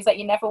weird. He was like,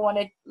 you never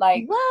wanted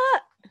like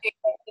what?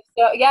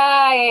 Yeah.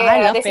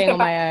 I love being on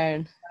my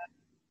own.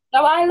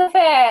 No, I love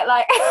it.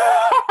 Like,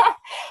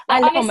 I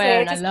live on my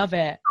own. I love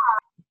it.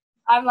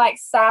 I'm like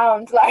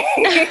sound. Like,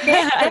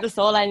 that's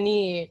all I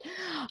need.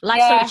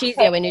 Life's so much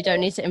easier when you don't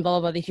need to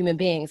involve other human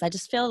beings. I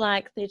just feel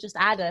like they just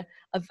add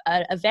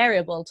a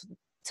variable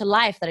to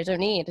life that I don't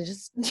need. I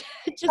just need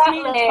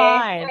it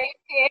fine.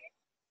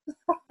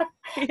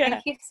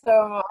 Thank you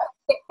so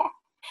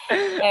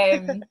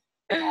much.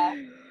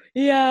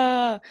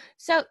 Yeah.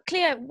 So,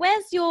 Cleo,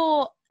 where's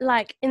your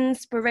like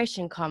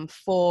inspiration come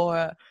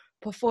for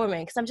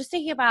performing? Because I'm just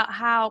thinking about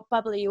how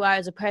bubbly you are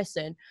as a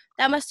person.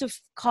 That must have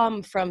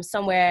come from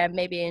somewhere,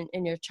 maybe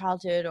in your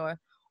childhood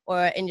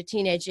or in your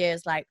teenage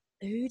years. Like,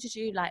 who did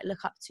you like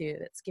look up to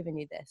that's given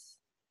you this?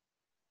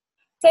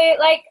 So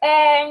like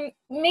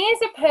me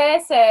as a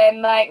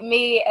person, like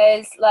me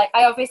as like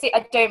I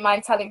don't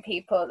mind telling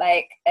people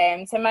like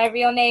so my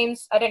real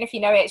name's, I don't know if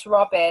you know it, it's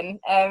Robin.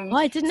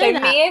 I didn't know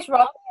that. So me is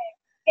Robin.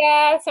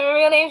 Yeah, so my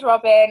real name's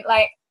Robin.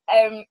 Like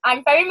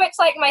I'm very much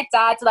like my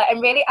dad. Like, I'm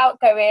really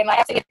outgoing. Like,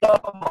 I absolutely adore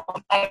my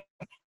mum. I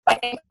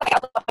think like, I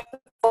love my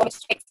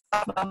performance traits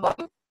of my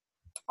mum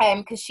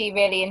because she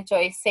really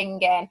enjoys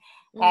singing.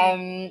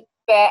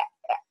 But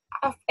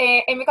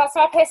in regards to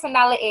my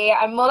personality,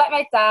 I'm more like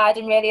my dad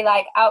and really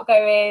like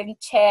outgoing,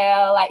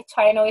 chill, like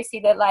try and always see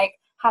the like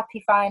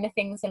happy finer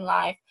things in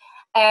life.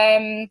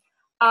 When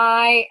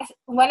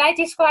I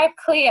describe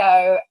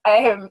Cleo,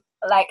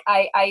 like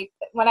I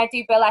when I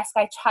do burlesque,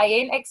 I try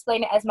and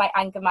explain it as my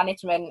anger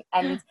management,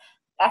 and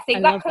I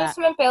think that comes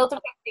from a build of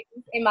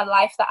things in my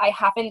life that I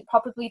haven't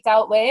probably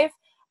dealt with.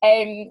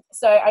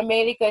 So I'm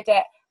really good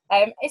at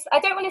I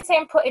don't want to say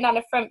I'm putting on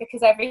a front,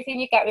 because everything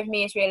you get with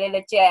me is really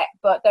legit,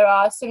 but there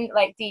are some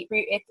like deep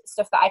rooted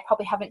stuff that I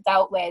probably haven't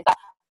dealt with.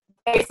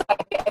 There's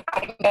like a bit of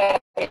anger,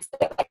 it's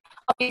like,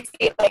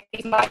 obviously like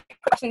these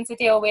microaggressions to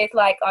deal with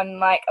like on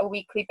like a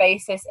weekly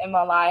basis in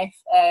my life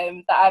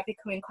that are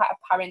becoming quite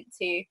apparent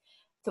to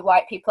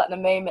white people at the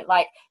moment.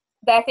 Like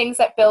they're things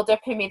that build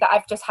up in me that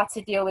I've just had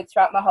to deal with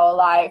throughout my whole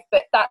life,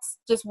 but that's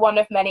just one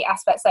of many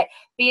aspects. Like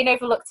being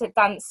overlooked at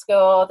dance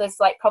school, there's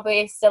like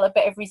probably still a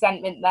bit of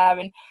resentment there,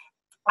 and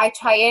I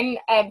try and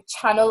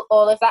channel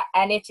all of that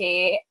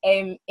energy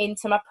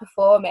into my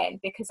performing,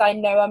 because I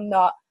know I'm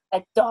not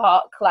a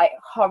dark, like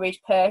horrid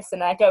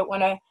person. I don't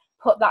want to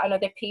put that on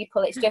other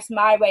people. It's just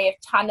my way of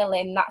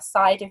channeling that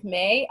side of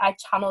me. I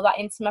channel that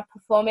into my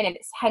performing, and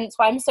it's hence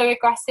why I'm so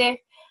aggressive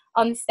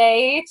on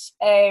stage.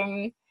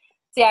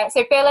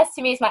 So burlesque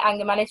to me is my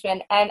anger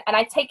management, and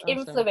I take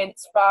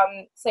influence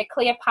from, so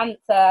Clea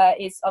Panther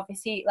is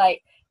obviously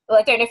like, well,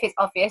 I don't know if it's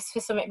obvious, for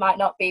some it might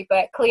not be,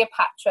 but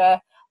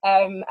Cleopatra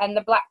and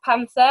the Black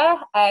Panther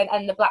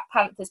and the Black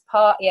Panthers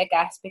Party, I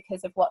guess,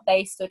 because of what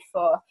they stood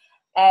for.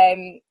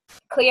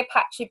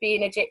 Cleopatra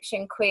being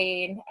Egyptian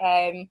queen,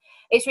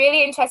 it's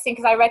really interesting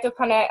because I read up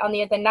on it on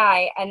the other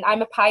night, and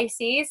I'm a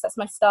Pisces, that's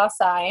my star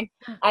sign,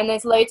 and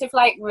there's loads of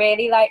like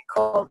really like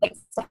cool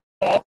links to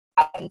her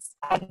and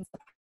the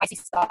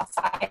Pisces star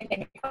sign,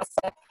 and because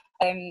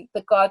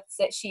the gods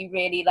that she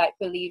really like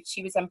believed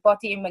she was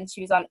embodying when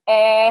she was on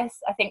Earth.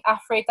 I think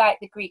Aphrodite,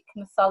 the Greek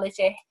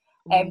mythology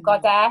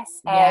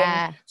goddess,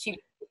 she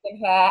was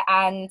in her,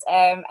 and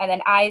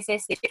then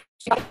Isis, they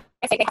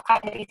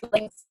have these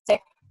links to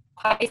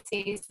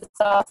Pisces.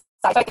 So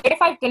I don't know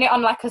if I've done it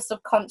on like a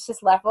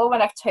subconscious level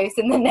when I've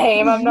chosen the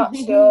name, I'm not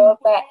sure,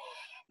 but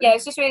yeah,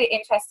 it's just really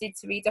interesting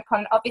to read up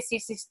on. Obviously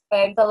she's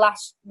the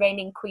last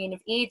reigning queen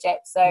of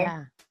Egypt, so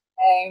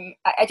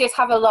I just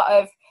have a lot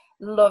of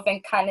love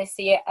and kind of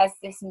see it as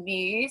this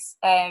muse,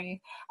 and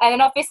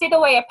then obviously the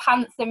way a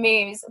panther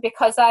moves,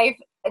 because I've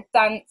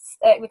danced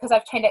because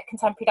I've trained at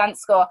contemporary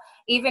dance school,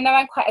 even though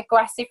I'm quite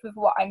aggressive with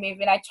what I'm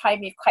moving, I try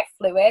and move quite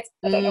fluid.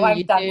 I don't know why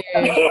I'm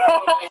dancing.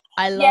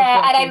 I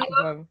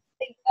love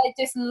I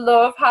just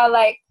love how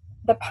like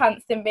the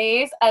panther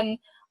moves, and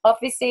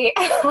obviously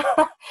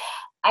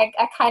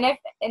I kind of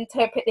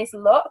interpret this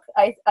look,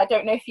 I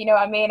don't know if you know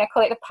what I mean, I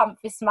call it the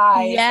panther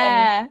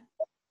smile.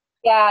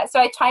 So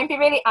I try and be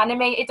really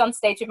animated on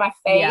stage with my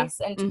face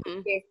and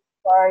give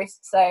force.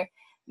 So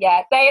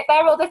yeah, they're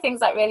all the things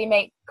that really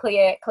make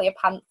Clea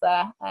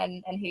Panther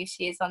and who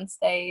she is on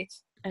stage.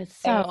 It's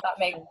so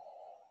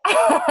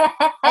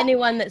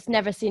anyone that's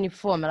never seen you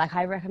perform, like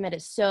I recommend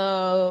it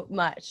so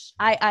much.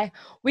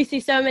 We see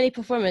so many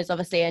performers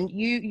obviously, and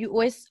you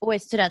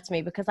always stood out to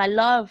me because I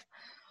love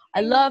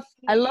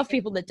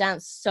people that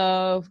dance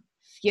so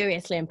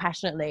furiously and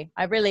passionately.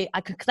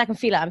 Because I can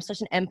feel it. I'm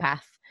such an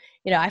empath.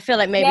 You know, I feel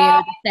like maybe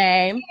you're the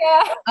same.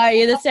 Yeah. Oh,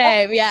 you're the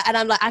same. Yeah. And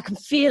I'm like, I can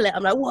feel it.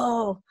 I'm like,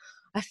 whoa,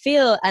 I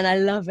feel, and I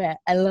love it.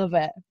 I love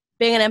it.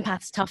 Being an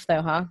empath's tough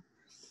though, huh?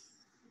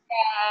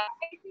 Yeah.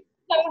 I'm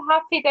so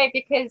happy though,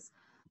 because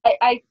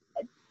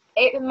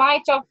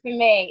my job for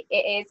me,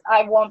 it is,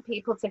 I want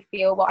people to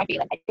feel what I'm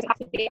feeling. It doesn't have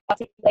to be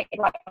articulated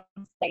right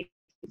on stage.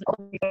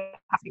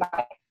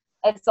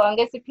 As long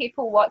as the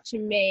people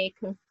watching me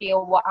can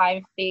feel what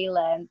I'm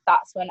feeling,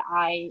 that's when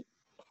I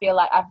feel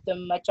like I've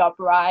done my job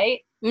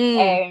right.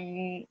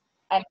 And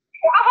I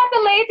had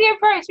a lady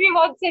approach me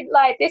once in,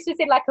 like, this was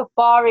in like a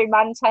bar in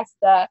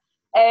Manchester,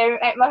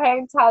 at my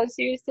hometown.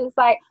 She was just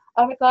like,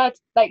 oh my god,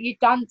 like you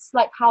dance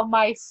like how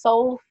my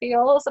soul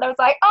feels, and I was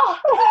like, oh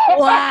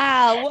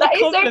wow, what that a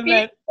compliment. is so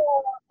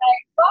beautiful.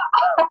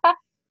 Like,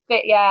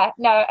 but yeah,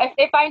 no,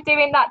 if I'm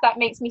doing that, that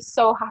makes me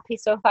so happy,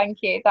 so thank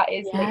you. That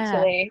is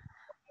literally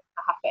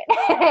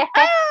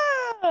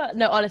happen.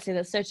 No, honestly,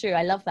 that's so true.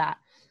 I love that.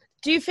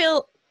 Do you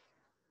feel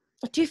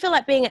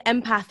like being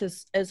an empath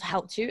has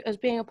helped you as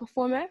being a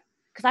performer?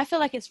 Because I feel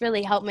like it's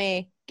really helped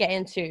me get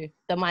into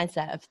the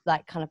mindset of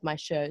like kind of my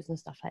shows and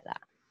stuff like that.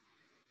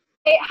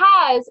 It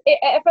has,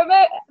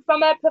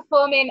 from a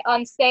performing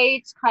on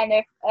stage kind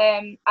of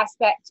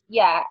aspect.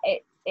 Yeah,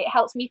 it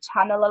helps me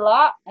channel a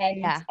lot,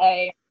 and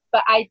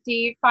but I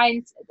do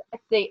find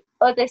the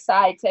other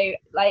side, so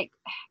like,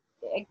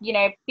 you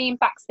know, being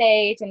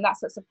backstage and that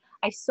sort of stuff,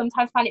 I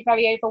sometimes find it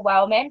very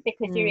overwhelming,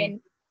 because you're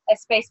in a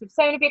space with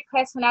so many big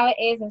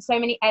personalities and so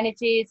many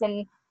energies,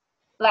 and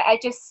like I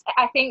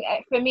think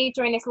for me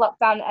during this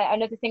lockdown,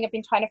 another thing I've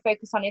been trying to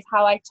focus on is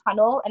how I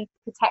channel and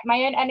protect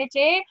my own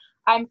energy.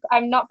 I'm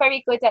not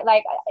very good at,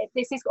 like,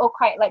 this is all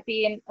quite like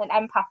being an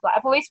empath. Like,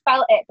 I've always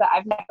felt it, but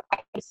I've never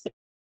understood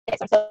it.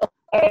 So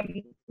I'm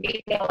still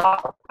reading a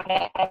lot on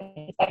it,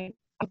 and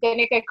I'm going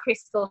to go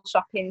crystal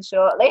shopping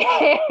shortly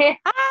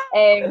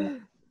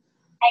and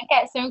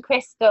get some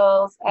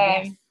crystals.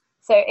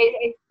 So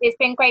it's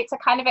been great to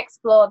kind of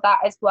explore that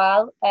as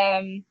well.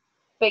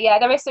 But yeah,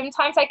 there are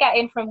sometimes I get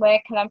in from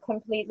work and I'm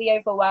completely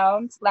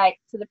overwhelmed, like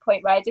to the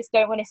point where I just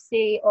don't want to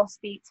see or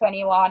speak to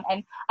anyone.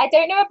 And I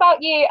don't know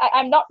about you,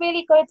 I'm not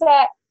really good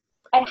at,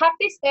 I have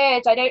this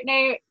urge, I don't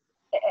know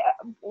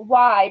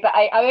why, but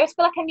I always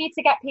feel like I need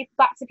to get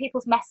back to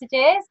people's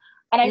messages.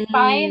 And I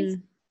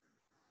find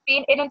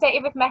being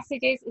inundated with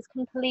messages is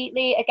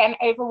completely, again,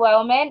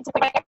 overwhelming.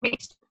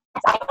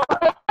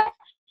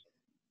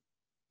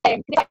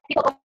 People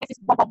always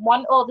just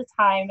want all the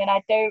time, and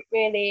I'm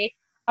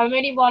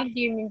only one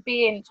human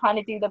being trying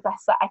to do the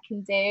best that I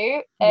can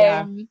do.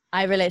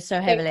 I relate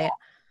so heavily.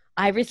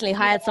 I recently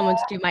hired someone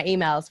to do my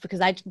emails because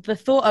the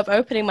thought of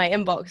opening my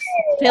inbox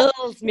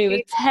fills me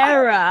with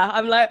terror.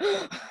 I'm like,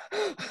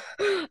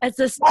 it's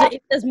just,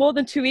 if there's more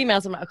than 2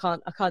 emails, I'm like,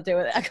 I can't do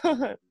it. I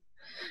can't.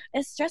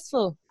 It's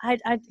stressful. I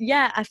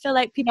feel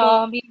like people.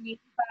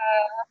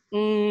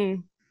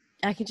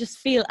 I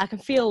can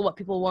feel what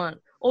people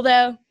want.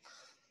 Although,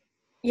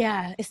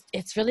 yeah,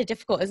 it's really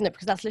difficult, isn't it?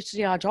 Because that's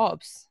literally our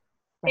jobs.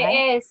 Right?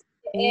 It is.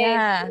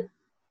 It's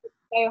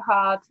so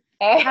hard.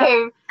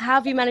 How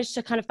have you managed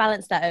to kind of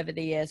balance that over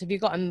the years? Have you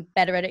gotten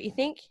better at it, you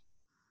think?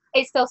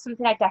 It's still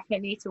something I definitely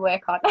need to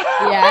work on.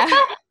 Yeah.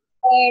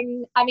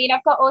 I mean,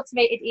 I've got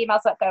automated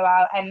emails that go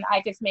out, and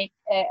I just make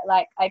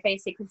I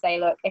basically say,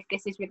 look, if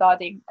this is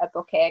regarding a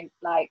booking,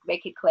 like,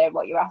 make it clear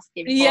what you're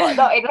asking for. Yeah.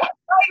 Not in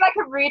like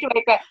a rude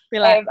way, but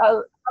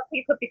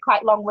people be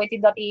quite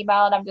long-winded on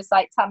email, and I'm just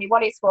like, tell me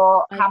what it's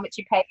for, how much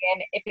you're paying,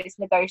 if it's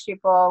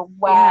negotiable,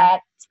 where,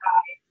 time,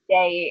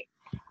 date,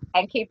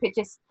 and keep it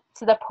just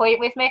to the point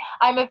with me.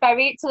 I'm a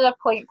very to the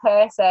point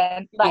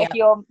person. Like, if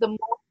you're the more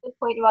to the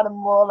point you are, the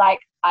more like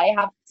I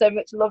have so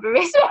much love and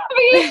respect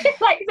for you.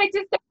 Like, I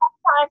just don't have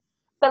time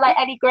for like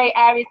any grey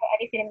areas or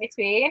anything in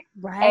between.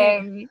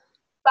 Right.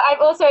 But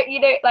I've also,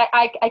 like,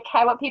 I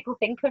care what people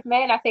think of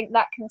me, and I think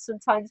that can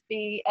sometimes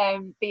be a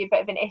bit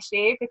of an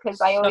issue,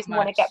 because I always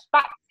want to get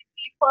back to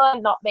people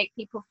and not make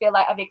people feel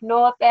like I've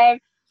ignored them.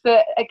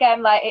 But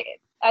again, like,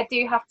 I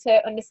do have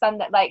to understand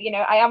that, like,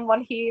 I am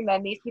one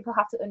human. These people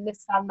have to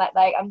understand that,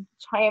 like, I'm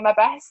trying my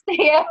best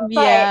here.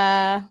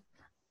 Yeah,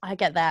 I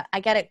get that.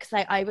 I get it,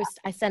 because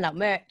I send out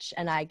merch,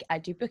 and I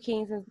do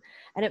bookings, and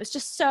it was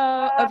just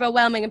so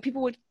overwhelming, and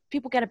people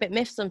get a bit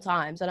miffed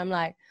sometimes, and I'm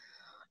like,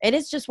 it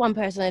is just one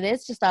person, it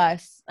is just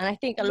us. And I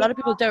think a lot of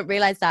people don't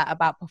realize that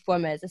about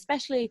performers,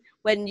 especially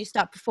when you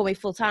start performing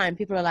full time.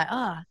 People are like,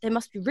 they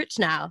must be rich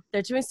now,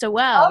 they're doing so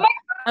well. Oh my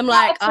God, I'm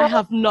like, I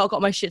have not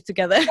got my shit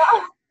together.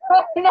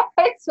 Not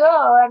at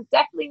all. I'm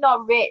definitely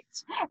not rich.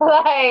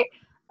 Like,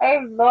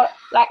 I'm not,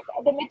 like,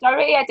 the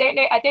majority, I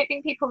don't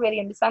think people really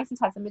understand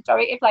sometimes. The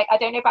majority of, like, I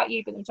don't know about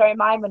you, but the majority of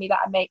my money that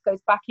I make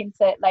goes back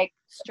into, like,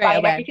 straight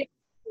away. Everything.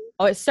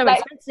 Oh, it's so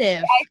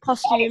expensive.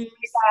 Costumes.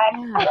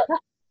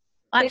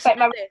 It's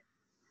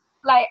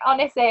like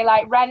honestly,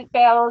 like, rent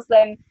bills,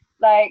 and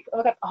like,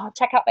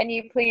 check out my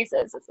new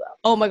pleasers as well.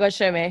 Oh my God,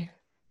 show me.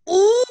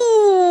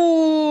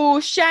 Ooh,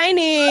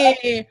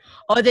 shiny.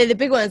 Oh, they're the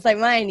big ones like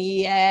mine.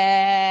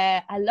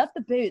 Yeah, I love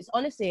the boots.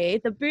 Honestly,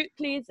 the boot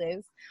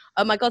pleases.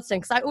 Oh my God,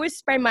 because I always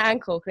sprain my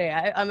ankle.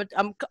 Clear, I'm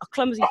a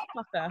clumsy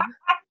fucker,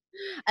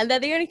 and they're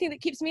the only thing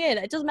that keeps me in.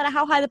 It doesn't matter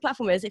how high the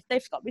platform is. If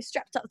they've got me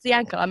strapped up to the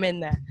ankle, I'm in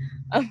there.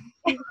 I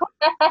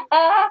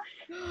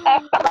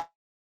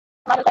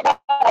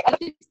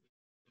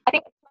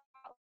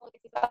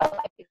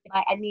think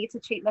like, I need to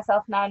treat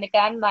myself now and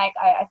again. Like,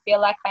 I feel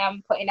like I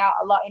am putting out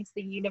a lot into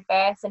the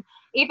universe, and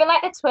even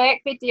like the twerk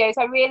videos,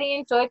 I really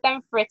enjoyed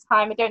them for a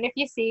time. I don't know if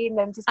you've seen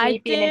them. Just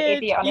me being an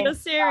idiot on your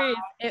series.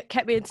 It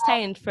kept me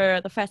entertained for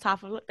the first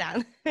half of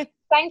lockdown.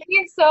 Thank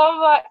you so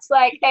much.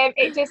 Like,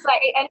 it just,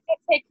 like, it ended up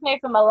taking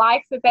over my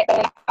life a bit.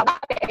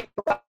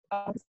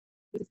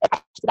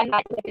 Then,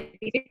 like,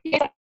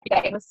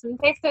 it was some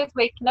days I was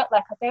waking up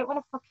like, I don't want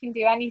to fucking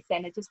do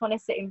anything. I just want to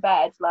sit in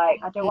bed.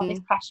 Like, I don't want this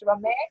pressure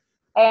on me.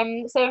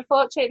 So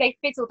unfortunately, they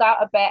fizzled out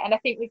a bit, and I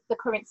think with the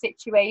current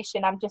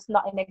situation, I'm just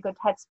not in a good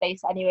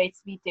headspace anyway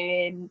to be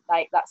doing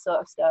like that sort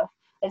of stuff.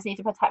 I just need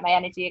to protect my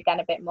energy again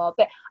a bit more.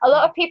 But a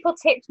lot of people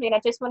tipped me, and I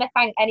just want to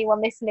thank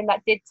anyone listening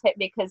that did tip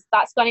me, because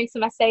that's gone into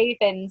my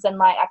savings, and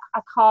like,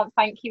 I can't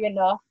thank you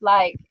enough.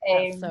 Like,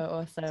 that's so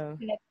awesome. It's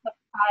been a tough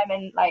time,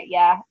 and like,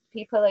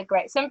 people are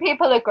great. Some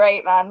people are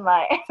great, man.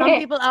 Like, some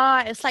people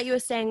are. It's like you were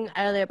saying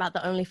earlier about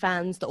the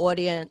OnlyFans, the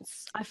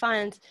audience. I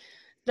find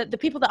that the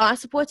people that are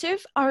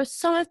supportive are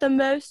some of the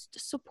most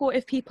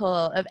supportive people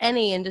of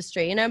any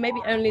industry. Maybe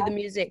only the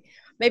music,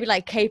 maybe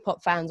like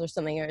K-pop fans or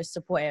something are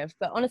supportive.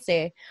 But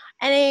honestly,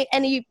 any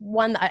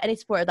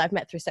supporter that I've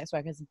met through sex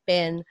work has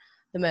been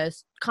the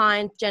most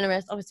kind,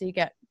 generous. Obviously, you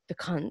get the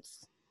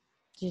cunts.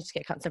 You just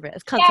get cunts everywhere.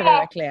 It's cunts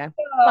everywhere, clear.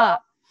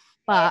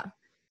 But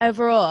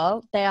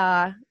overall, they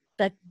are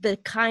the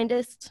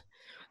kindest,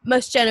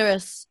 most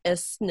generous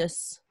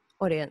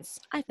audience,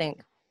 I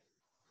think.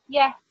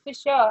 Yeah, for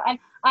sure. And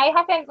I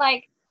haven't,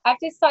 like, I've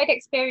just started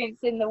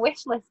experiencing the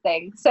wish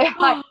listing. So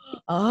like,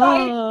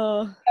 like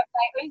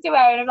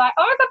underwear, and I'm like,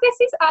 oh my God, this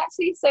is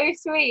actually so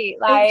sweet.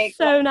 Like, it's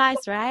so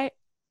nice, right?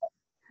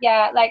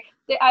 Yeah, like,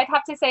 I'd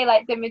have to say,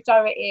 like, the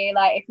majority,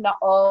 like, if not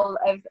all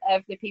of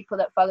the people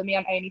that follow me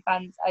on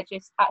OnlyFans are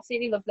just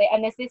absolutely lovely.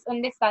 And there's this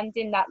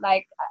understanding that,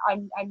 like,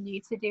 I'm new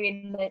to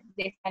doing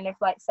this kind of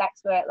like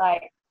sex work.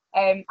 Like,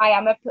 I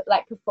am a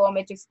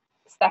performer just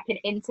stepping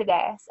into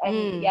this,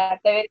 and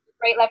there's a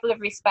great level of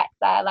respect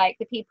there. Like,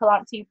 the people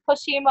aren't too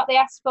pushy in what they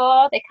ask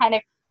for. They kind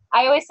of,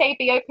 I always say,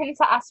 be open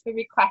to ask for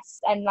requests,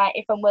 and like,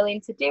 if I'm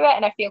willing to do it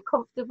and I feel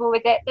comfortable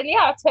with it, then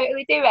I'll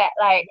totally do it.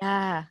 Like,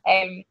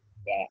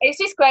 yeah, it's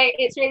just great.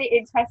 It's really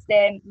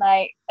interesting,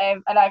 like,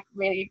 and I've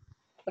really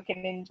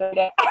fucking enjoyed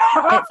it.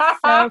 It's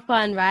so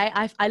fun,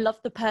 right? I love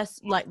the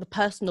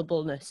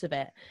personableness of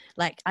it.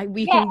 Like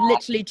we can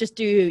literally just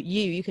do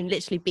you can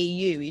literally be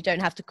you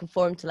don't have to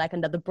conform to like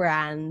another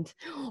brand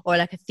or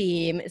like a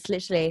theme. It's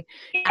literally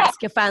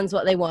ask your fans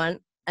what they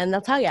want and they'll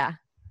tell you.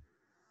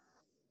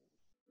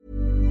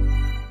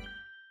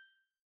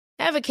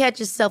 Ever catch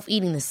yourself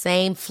eating the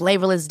same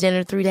flavorless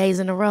dinner 3 days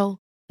in a row?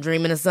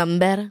 Dreaming of something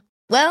better?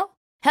 Well,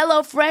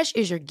 HelloFresh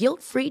is your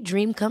guilt-free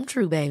dream come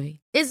true, baby.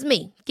 It's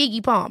me,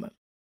 Keke Palmer.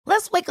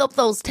 Let's wake up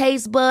those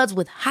taste buds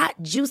with hot,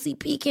 juicy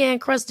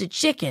pecan-crusted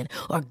chicken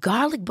or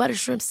garlic butter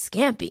shrimp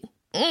scampi.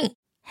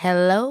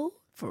 Hello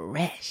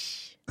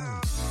Fresh.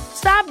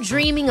 Stop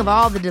dreaming of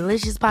all the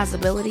delicious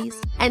possibilities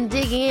and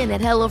dig in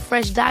at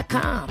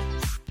HelloFresh.com.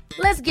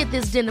 Let's get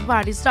this dinner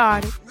party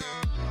started.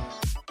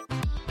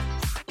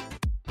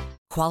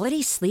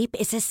 Quality sleep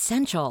is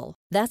essential.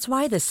 That's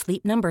why the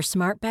Sleep Number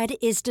Smart Bed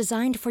is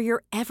designed for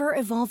your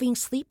ever-evolving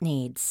sleep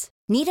needs.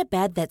 Need a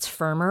bed that's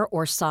firmer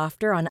or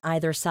softer on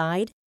either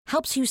side?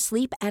 Helps you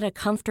sleep at a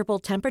comfortable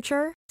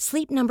temperature?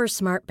 Sleep Number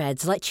Smart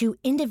Beds let you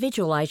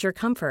individualize your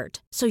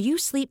comfort so you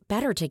sleep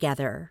better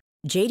together.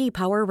 J.D.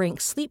 Power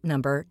ranks Sleep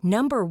Number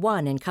number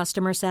 1 in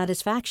customer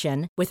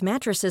satisfaction with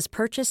mattresses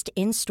purchased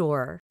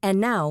in-store.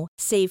 And now,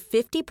 save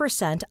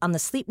 50% on the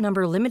Sleep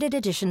Number Limited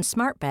Edition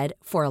Smart Bed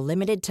for a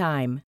limited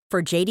time.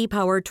 For J.D.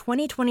 Power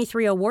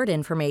 2023 award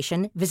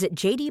information, visit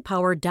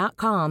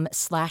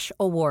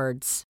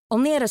jdpower.com/awards.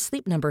 Only at a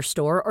Sleep Number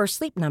store or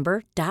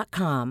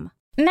sleepnumber.com.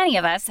 Many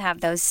of us have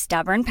those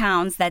stubborn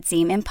pounds that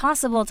seem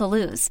impossible to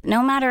lose,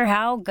 no matter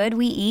how good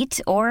we eat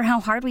or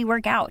how hard we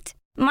work out.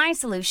 My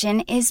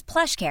solution is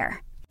PlushCare.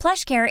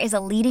 PlushCare is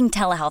a leading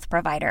telehealth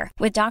provider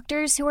with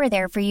doctors who are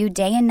there for you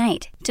day and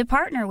night to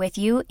partner with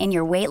you in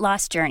your weight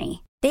loss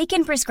journey. They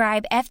can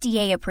prescribe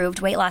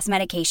FDA-approved weight loss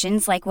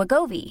medications like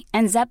Wegovy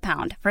and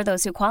Zepbound for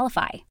those who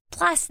qualify.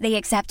 Plus, they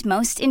accept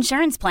most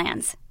insurance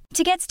plans.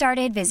 To get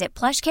started, visit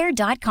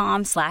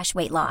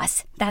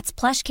plushcare.com/weightloss. That's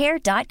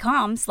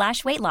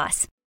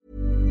plushcare.com/weightloss.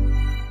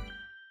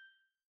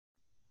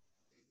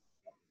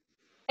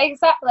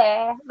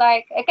 Exactly.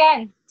 Like,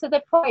 again, to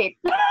the point.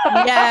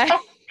 Yeah.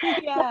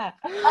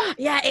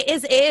 Yeah,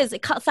 it is.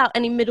 It cuts out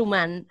any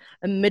middleman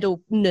and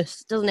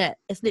middleness, doesn't it?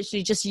 It's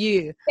literally just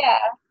you. Yeah.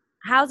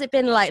 How's it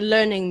been like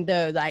learning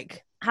though?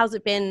 Like, how's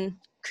it been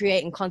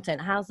creating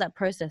content? How's that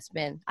process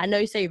been? I know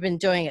you say you've been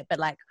enjoying it, but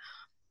like,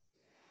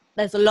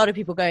 there's a lot of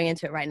people going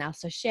into it right now.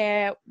 So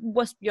share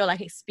what's your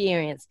like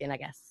experience been, I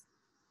guess.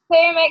 So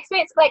my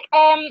experience, like,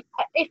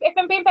 if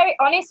I'm being very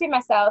honest with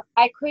myself,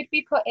 I could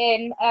be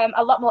putting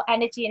a lot more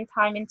energy and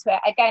time into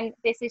it. Again,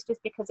 this is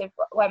just because of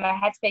where my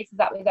headspace is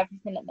at with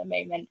everything at the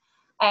moment.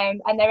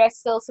 And there are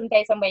still some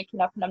days I'm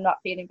waking up and I'm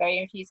not feeling very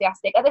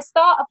enthusiastic. At the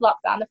start of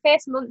lockdown, the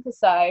first month or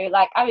so,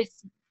 like I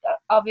was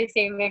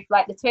obviously with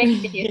like the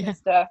Twitch videos and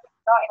stuff,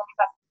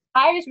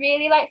 I was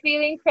really like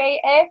feeling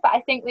creative. But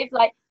I think with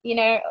like, you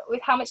know,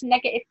 with how much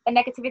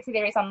negativity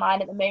there is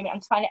online at the moment, I'm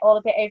just finding it all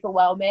a bit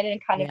overwhelming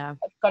and kind of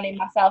gone in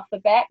myself a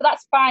bit. But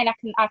that's fine. I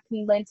can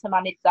learn to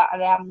manage that,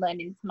 and I am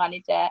learning to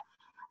manage it.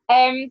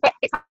 But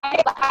it's kind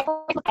of like I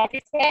always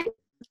editing.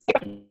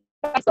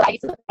 So I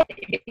used to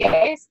edit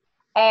videos.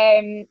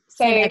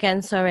 Say it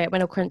again, sorry, it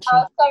went all crunchy.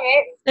 Oh,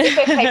 sorry. It's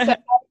okay. So I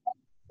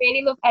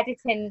really love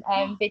editing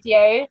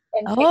videos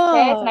and pictures,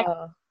 and I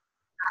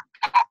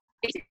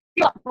basically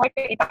got my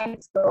in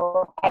dance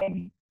school.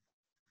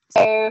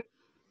 So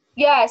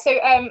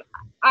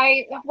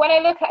I when I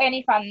look at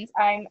OnlyFans,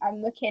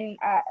 I'm looking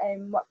at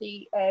what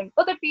the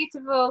other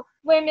beautiful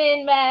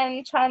women,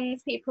 men,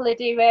 trans people are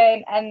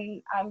doing,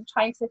 and I'm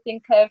trying to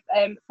think of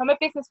from a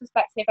business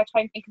perspective, I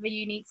try and think of a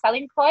unique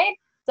selling point.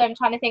 So I'm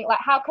trying to think like,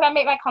 how can I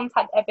make my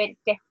content a bit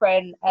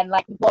different and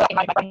like what am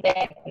I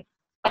branding?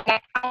 And I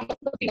kind of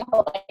looking at the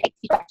whole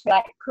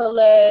like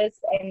colours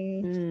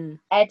and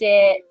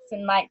edits,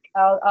 and like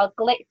I'll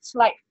glitch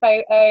like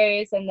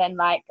photos, and then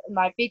like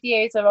my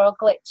videos are all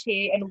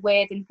glitchy and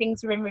weird and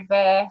things are in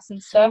reverse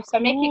and stuff. So I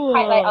make it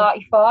quite like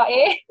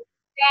arty-farty.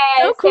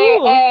 Yeah. So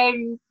cool.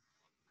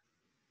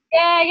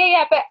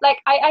 Yeah. But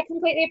like I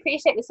completely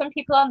appreciate there's some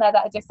people on there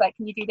that are just like,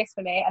 can you do this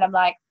for me? And I'm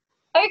like,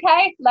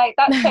 okay, like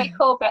that's so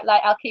cool, but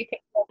like I'll keep it.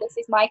 This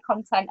is my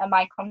content, and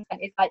my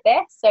content is like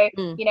this. So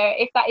you know,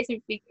 if that isn't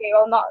for you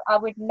or not, I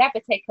would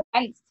never take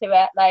offense to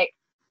it. Like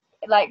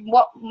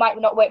what might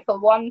not work for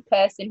one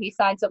person who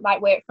signs up might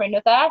work for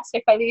another. So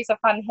if I lose a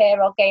fan here,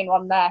 I'll gain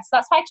one there. So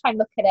that's how I try and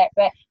look at it.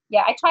 But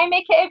yeah, I try and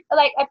make it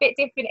like a bit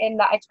different in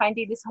that I try and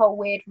do this whole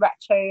weird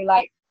retro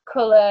like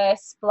colour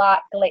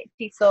splat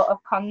glitchy sort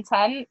of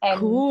content. And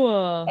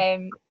cool.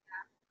 I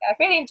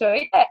really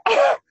enjoyed it.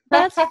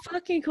 That's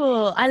fucking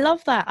cool. I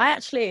love that.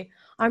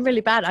 I'm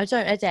really bad. I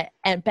don't edit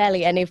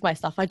barely any of my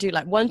stuff. I do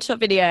like one-shot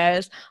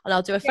videos, and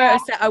I'll do a photo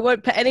set. I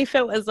won't put any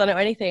filters on it or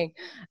anything.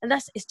 And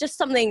it's just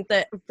something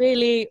that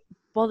really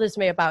bothers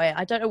me about it.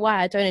 I don't know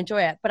why I don't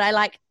enjoy it, but I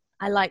like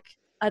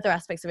other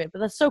aspects of it. But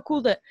that's so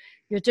cool that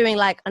you're doing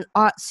like an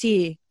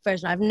artsy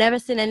version. I've never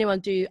seen anyone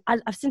do.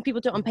 I've seen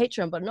people do it on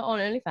Patreon, but not on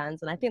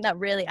OnlyFans, and I think that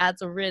really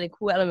adds a really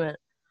cool element.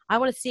 I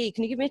want to see.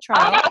 Can you give me a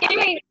trial? I'll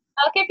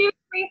give you a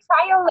free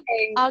trial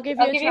link. I'll give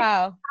you a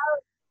trial.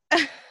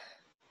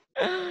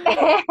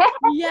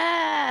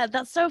 Yeah,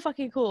 that's so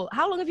fucking cool.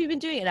 How long have you been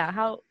doing it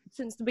now?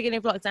 Since the beginning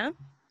of lockdown?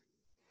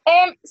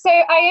 So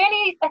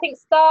I think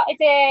started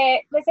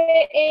it, was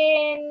it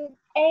in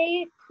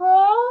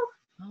April?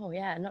 Oh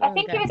yeah, not I long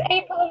think ago. it was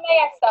April and May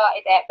I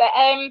started it, but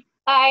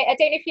I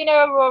don't know if you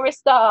know Aurora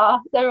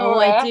Star. Aurora. Oh,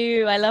 I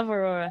do. I love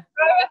Aurora.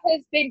 Aurora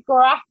has been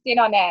grafting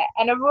on it,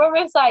 and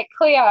Aurora's like,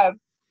 Cleo,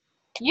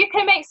 you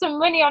can make some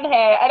money on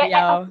here. And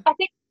I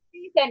think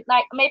reason,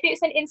 like maybe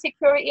it's an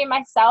insecurity in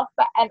myself,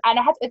 but and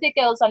I had other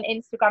girls on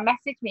Instagram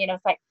message me, and I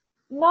was like,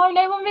 no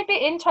one would be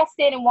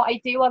interested in what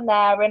I do on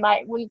there, and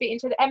like wouldn't be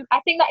interested. And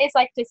I think that is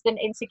like just an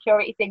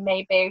insecurity thing,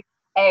 maybe.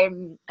 I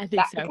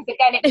think so. Because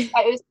again, it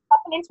was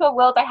stepping into a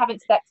world I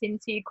haven't stepped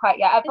into quite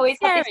yet. I've always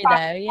had this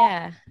though,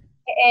 yeah.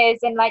 It is,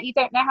 and like you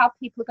don't know how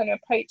people are going to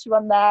approach you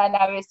on there, and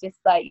I was just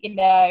like, you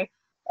know.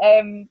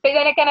 But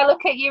then again, I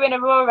look at you and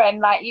Aurora,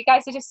 and like you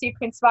guys are just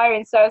super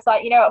inspiring. So I was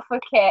like, you know what,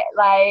 fuck it,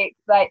 like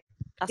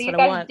that's what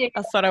I want.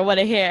 That's what I want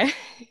to hear.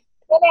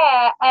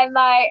 Yeah, and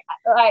like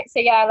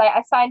so yeah, like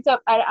I signed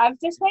up, and I've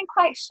just been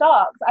quite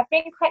shocked. I've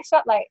been quite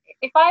shocked. Like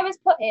if I was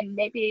putting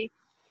maybe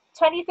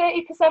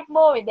 20-30%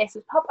 more in this,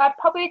 I'd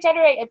probably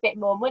generate a bit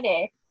more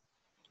money.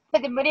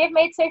 But the money I've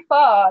made so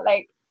far,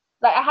 like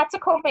I had to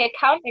call my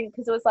accountant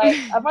because it was like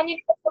I'm on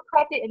universal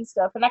credit and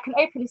stuff, and I can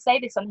openly say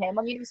this on here. I'm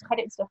on universal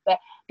credit and stuff, but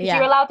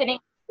you're allowed an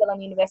income still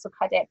on universal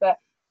credit. But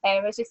I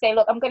was just saying,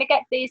 look, I'm going to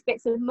get this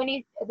bit of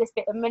money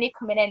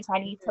coming in, so I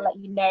need to let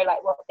you know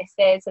like what this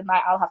is, and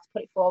like I'll have to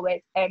put it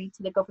forward to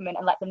the government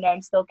and let them know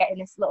I'm still getting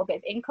this little bit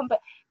of income. But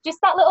just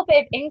that little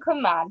bit of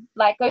income, man,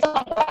 like goes a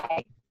long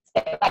way.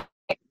 So, like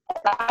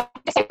I'm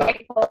just so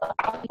grateful.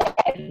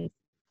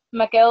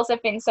 My girls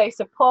have been so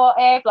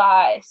supportive.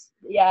 Like,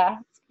 yeah,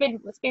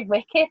 it's been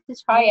wicked to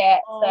try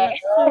it.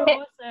 That's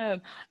so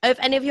awesome. Have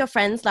any of your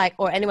friends, like,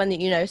 or anyone that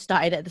you know,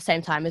 started at the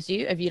same time as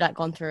you? Have you like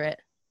gone through it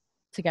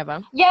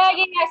together? Yeah.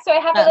 So I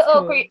have a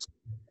little group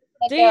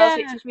of girls,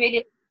 which is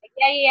really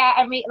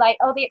and we like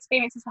all the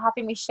experiences we're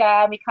having, we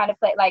share, and we kind of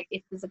like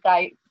if there's a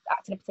guy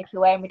acting a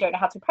particular way and we don't know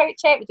how to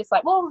approach it, we're just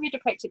like, well, we'd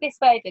approach it this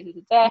way.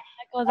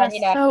 Oh, that's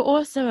so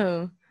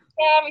awesome.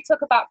 Yeah, we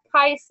talk about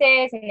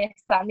prices and this,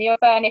 that, and the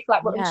other, and if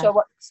like we're unsure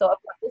what sort of,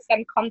 we'll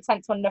send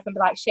content to one another and be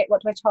like, shit,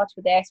 what do I charge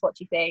for this? What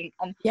do you think?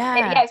 And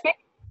it's really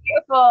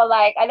beautiful.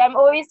 Like, and I'm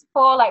always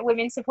for like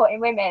women supporting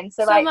women,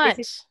 so like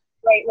this is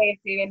a great way of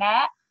doing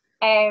that.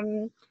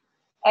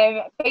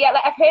 But yeah,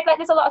 like I've heard like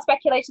there's a lot of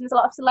speculation, there's a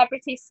lot of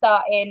celebrities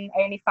starting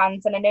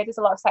OnlyFans, and I know there's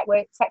a lot of sex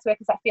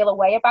workers that feel a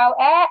way about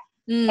it.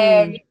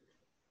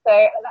 So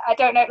I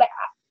don't know,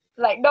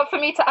 like not for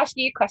me to ask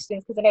you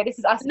questions because I know this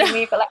is asking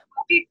me, but like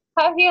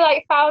have you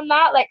like found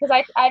that, like,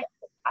 because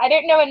I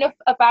don't know enough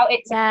about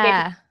it to give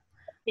an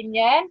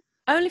opinion.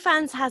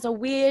 OnlyFans has a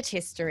weird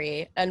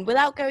history, and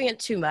without going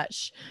into too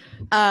much,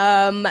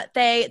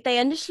 they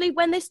initially,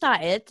 when they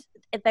started,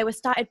 they were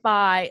started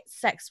by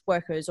sex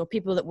workers or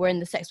people that were in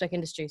the sex work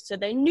industry. So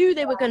they knew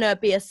they were going to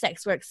be a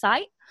sex work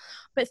site.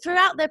 But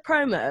throughout their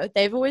promo,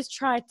 they've always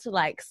tried to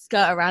like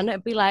skirt around it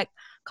and be like,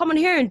 come on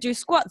here and do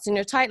squats in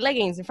your tight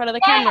leggings in front of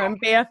the camera and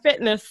be a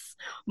fitness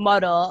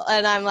model.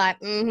 And I'm like,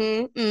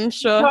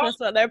 sure, that's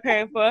what they're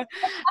paying for.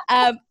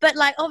 But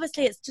like,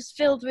 obviously it's just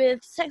filled with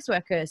sex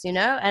workers, you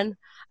know, and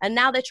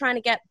now they're trying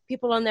to get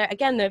people on there.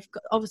 Again, they've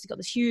obviously got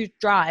this huge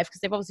drive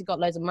because they've obviously got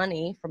loads of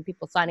money from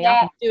people signing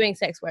up and doing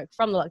sex work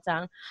from the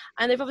lockdown.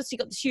 And they've obviously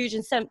got this huge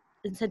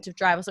incentive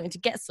drive or something to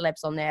get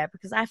celebs on there,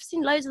 because I've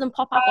seen loads of them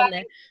pop up on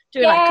there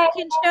doing like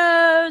cooking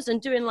shows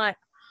and doing like,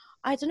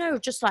 I don't know,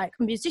 just like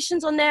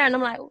musicians on there. And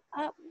I'm like,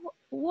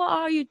 what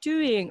are you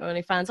doing,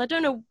 OnlyFans? I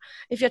don't know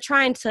if you're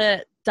trying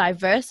to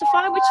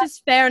diversify, which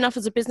is fair enough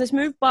as a business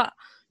move, but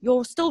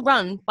you're still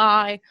run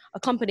by a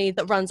company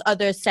that runs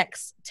other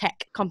sex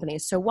tech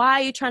companies. So why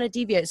are you trying to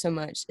deviate so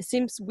much? It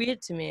seems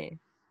weird to me.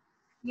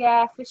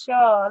 Yeah, for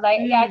sure.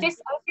 Like, I was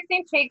just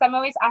intrigued. I'm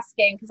always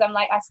asking because I'm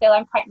like,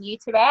 I'm quite new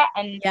to it.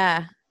 And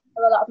a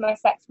lot of my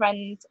sex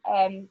friends,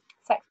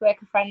 sex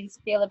worker friends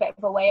feel a bit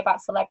of a way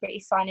about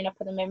celebrities signing up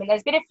at the moment.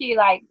 There's been a few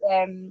like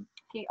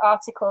few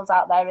articles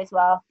out there as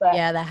well. But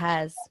yeah, there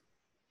has.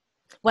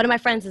 One of my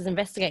friends is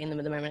investigating them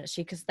at the moment,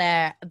 actually, because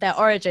their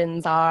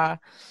origins are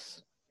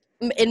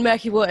in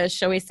murky waters,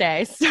 shall we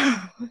say? So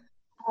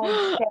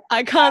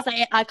I can't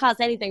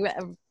say anything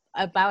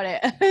about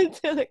it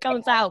until it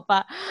comes out.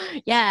 But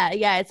yeah,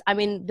 it's, I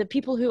mean, the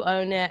people who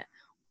own it,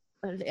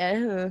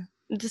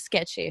 just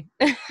sketchy.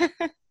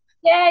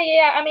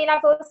 Yeah. I mean,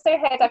 I've also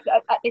heard,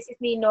 this is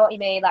me, naughty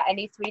me, like I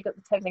need to read up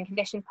the terms and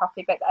conditions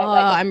properly, but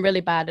I'm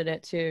really bad at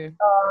it too.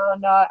 Oh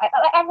no,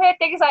 I've heard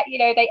things like, you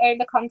know, they own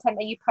the content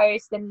that you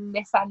post and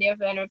this, that and the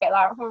other, and are a bit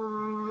like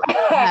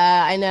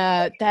I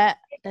know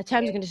their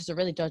terms and conditions are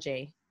really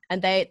dodgy,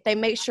 and they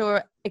make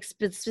sure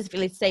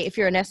specifically say if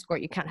you're an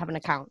escort you can't have an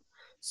account.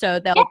 So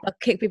they'll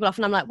kick people off,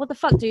 and I'm like, what the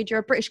fuck, dude?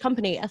 You're a British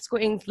company.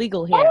 Escorting's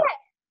legal here. Yeah.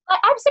 Like,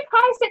 I'm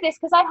surprised at this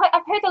because I've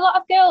heard a lot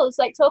of girls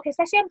like talk,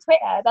 especially on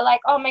Twitter. They're like,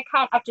 "Oh, my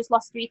account, I've just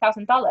lost $3,000,"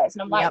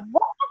 and I'm like,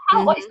 "What the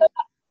hell? What is going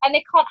on?" And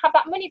they can't have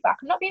that money back.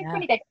 I'm not being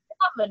funny. They get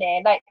that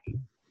money. Like,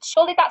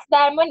 surely that's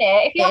their money.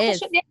 If you have to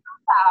shut the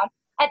account down,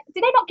 and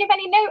do they not give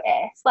any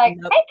notice? Like,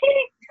 hey,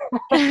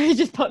 Kitty. It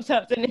just pops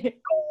up, doesn't it?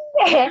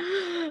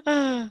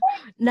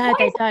 No,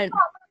 they don't.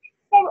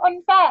 So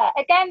unfair.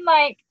 Again,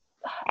 like.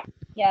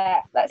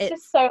 Yeah, that's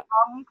just so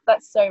wrong.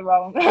 That's so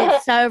wrong.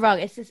 It's so wrong.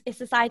 It's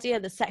this idea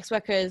that sex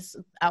workers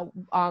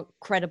aren't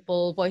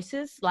credible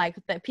voices. Like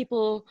that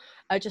people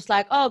are just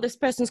like, oh, this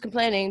person's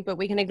complaining, but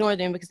we can ignore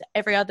them because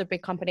every other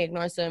big company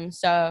ignores them.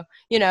 So,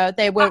 you know,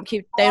 they won't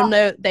keep. They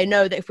know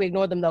that if we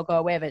ignore them, they'll go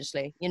away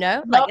eventually. You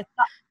know, like it's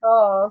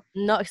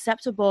not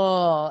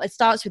acceptable. It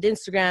starts with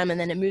Instagram and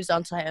then it moves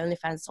on to like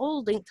OnlyFans. It's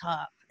all linked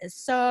up. It's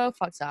so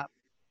fucked up.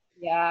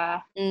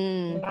 Yeah.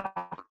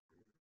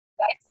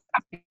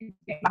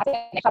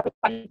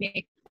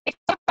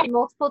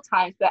 Multiple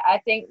times, but I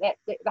think that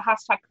the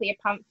hashtag Clear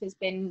Panther has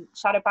been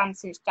shadow banned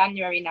since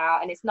January now,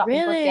 and it's not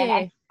been budging.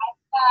 And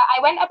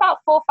I went about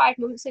 4 or 5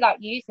 months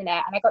without using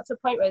it, and I got to a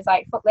point where I was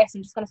like, fuck this,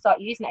 I'm just going to start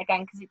using it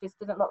again because it just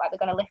doesn't look like they're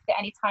going to lift it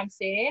anytime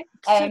soon.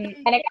 And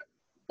again,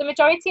 the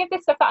majority of the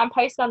stuff that I'm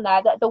posting on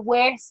there, the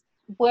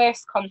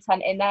worst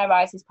content in their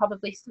eyes is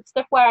probably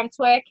stuff where I'm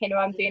twerking or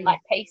I'm doing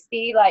like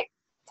pasty, like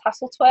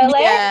tassel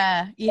twirling.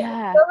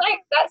 Yeah. So like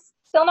that's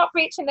still not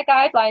breaching the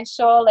guidelines,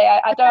 surely.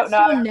 I don't know.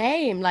 That's your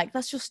name, like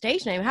that's your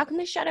stage name. How can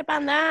they shadow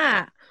ban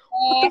that?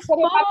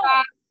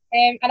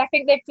 And I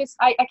think they've just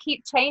I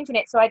keep changing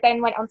it, so I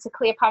then went on to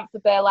Clear Panther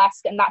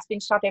Burlesque, and that's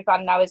been shadow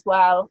banned now as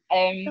well.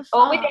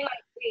 All within like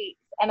weeks,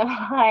 and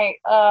I'm like,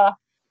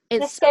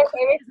 it's so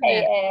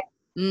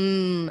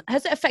irritating.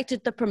 Has it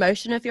affected the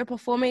promotion of your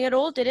performing at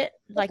all? Did it?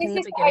 Like in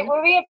the beginning? I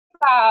worry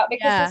about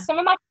because there's some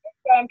of my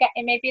videos where I'm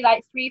getting maybe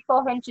like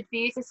 300-400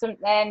 views or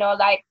something, or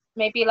like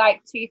maybe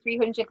like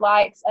 200-300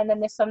 likes, and then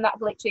there's some that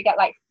literally get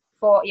like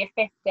 40 or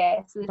 50.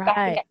 So there's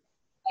definitely like,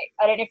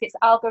 I don't know if it's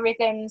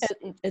algorithms.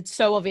 It's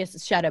so obvious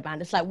it's shadow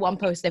banned. It's like one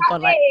post they've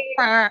gone like,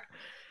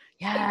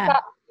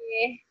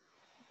 exactly.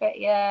 But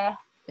yeah,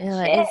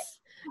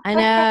 I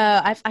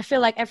know. I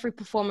feel like every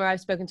performer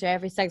I've spoken to,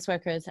 every sex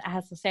worker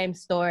has the same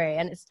story,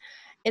 and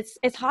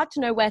it's hard to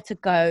know where to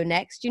go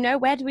next. You know,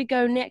 where do we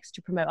go next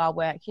to promote our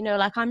work? You know,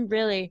 like I'm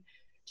really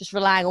just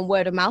relying on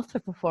word of mouth for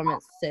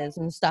performances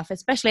and stuff,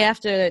 especially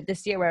after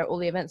this year where all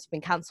the events have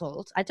been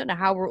cancelled. I don't know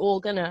how we're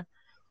all gonna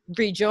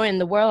rejoin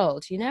the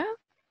world, you know?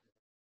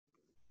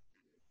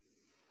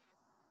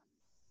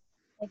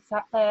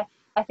 Exactly.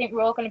 I think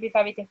we're all going to be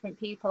very different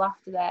people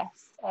after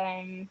this.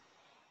 And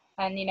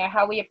you know,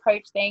 how we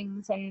approach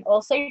things, and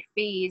also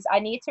fees. I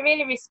need to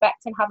really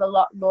respect and have a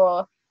lot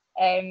more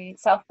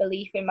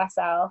self-belief in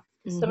myself.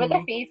 Some of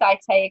the fees I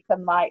take,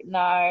 I'm like, no,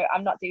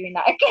 I'm not doing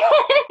that again.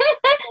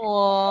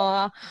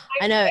 Oh,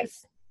 I know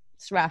it's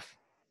rough.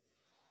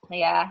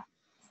 Yeah.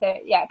 So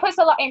yeah, it puts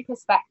a lot in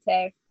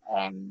perspective.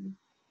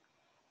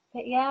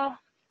 But yeah,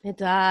 it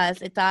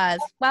does.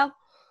 Well,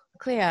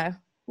 Cleo,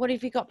 what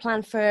have you got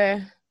planned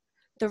for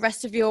the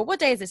rest of your? What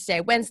day is it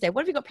today? Wednesday.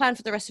 What have you got planned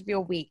for the rest of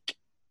your week?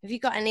 Have you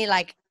got any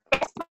like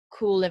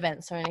cool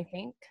events or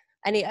anything?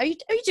 Are you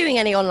doing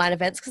any online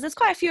events? Because there's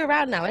quite a few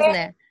around now, isn't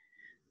there?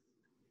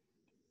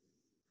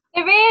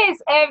 There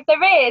is.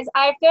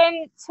 I've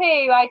done 2.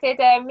 I did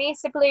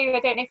Misa Blue. I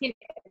don't know if you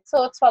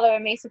saw Swallow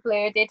and Misa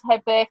Blue. I did her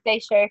birthday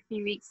show a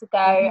few weeks ago.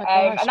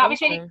 And that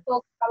was really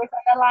cool. I was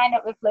on a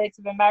lineup with loads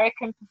of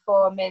American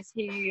performers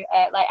who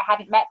like I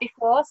hadn't met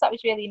before, so that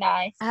was really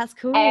nice. That's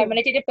cool. And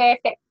I did a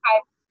birthday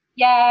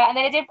and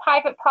then I did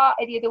private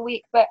party the other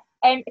week. But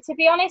to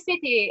be honest with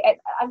you,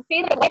 I'm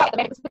feeling like at the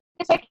moment,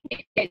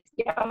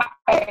 you know, I'm at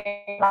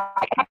home, like,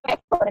 I have a bit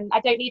of fun, and I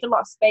don't need a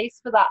lot of space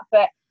for that.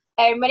 But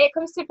when it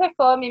comes to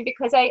performing,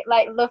 because I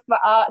like love my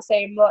art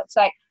so much,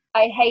 like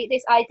I hate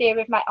this idea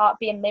of my art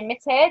being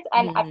limited.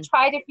 And I've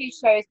tried a few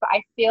shows, but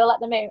I feel at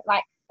the moment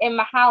like in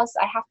my house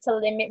I have to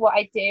limit what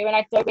I do, and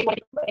I don't really want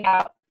to be putting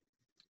out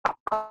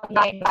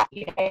online,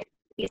 you know,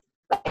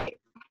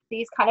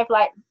 these kind of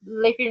like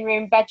living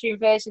room, bedroom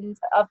versions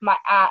of my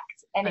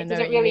act, and it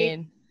doesn't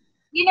really,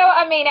 you know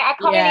what I mean? I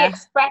can't really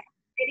express,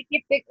 really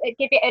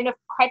give it enough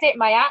credit,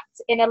 my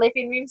act, in a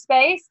living room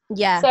space.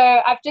 Yeah. So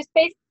I've just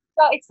basically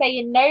started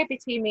saying no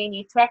between me and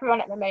you to everyone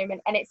at the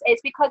moment, and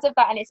it's because of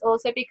that, and it's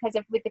also because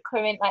of with the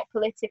current like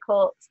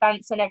political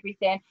stance and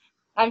everything.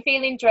 I'm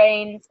feeling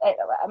drained.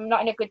 I'm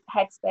not in a good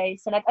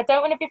headspace, and I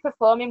don't want to be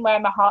performing where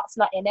my heart's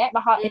not in it.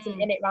 My heart isn't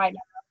in it right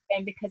now,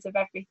 and because of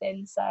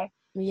everything. So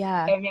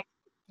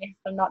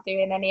I'm not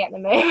doing any at the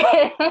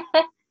moment.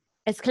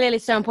 It's clearly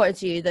so important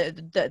to you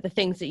that the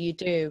things that you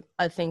do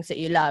are things that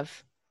you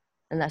love,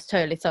 and that's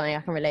totally something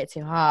I can relate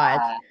to hard.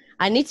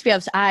 I need to be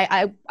able to.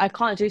 I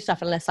can't do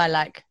stuff unless I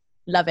like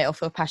love it or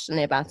feel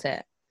passionately about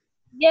it.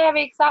 Yeah,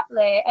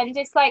 exactly. And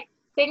just like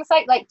things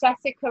like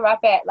Jessica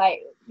Rabbit,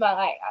 like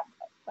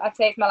I'd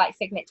say it's my like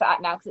signature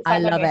act now, because it's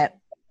like I love it.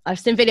 I've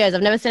seen videos.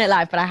 I've never seen it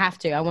live, but I have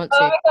to. I want to.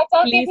 Oh my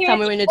God, please tell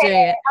me when you're doing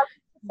it.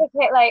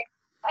 Like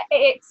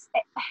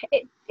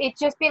it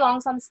just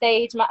belongs on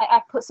stage.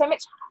 I put so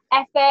much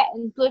effort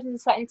and blood and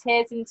sweat and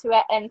tears into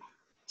it, and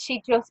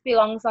she just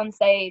belongs on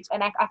stage.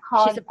 And I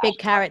can't. She's a big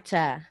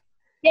character.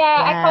 Yeah,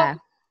 I can't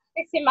do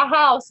this in my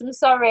house. I'm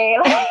sorry.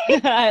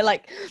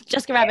 Like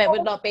Jessica Rabbit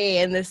would not be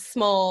in this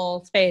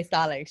small space,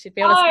 darling. She'd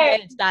be on a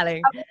stage,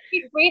 darling. I would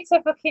be free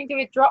to fucking do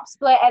a drop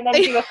split and then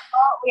do a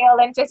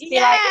cartwheel and just be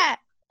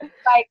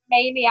like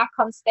maniac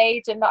on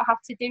stage and not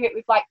have to do it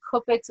with like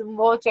cupboards and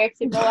wardrobes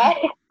in the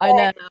way. I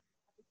know.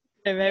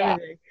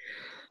 Everything.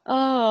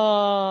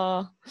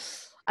 Oh,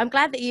 I'm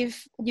glad that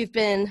you've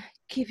been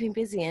keeping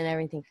busy and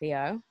everything,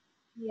 Cleo.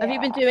 Yeah. Have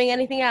you been doing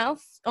anything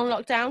else on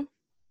lockdown?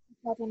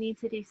 God, I need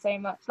to do so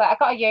much. Like I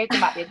got a yoga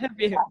mat. Have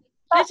you?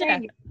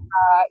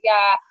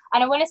 Yeah,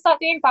 and I want to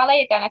start doing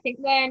ballet again. I think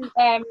then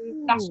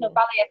National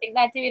Ballet. I think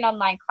they're doing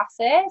online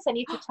classes. I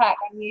need to check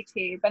on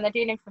YouTube, and they're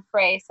doing them for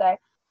free. So,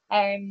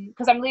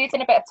 because I'm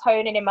losing a bit of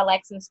toning in my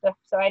legs and stuff,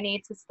 so I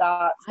need to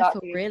start. I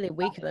feel really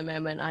weak at the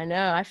moment. I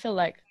know. I feel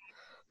like.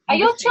 Are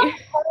your joints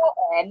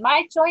hurting?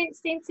 My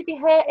joints seem to be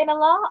hurting a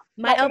lot.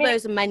 My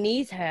elbows and my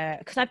knees hurt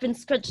because I've been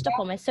scrunched up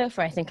on my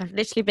sofa. I think I've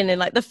literally been in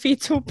like the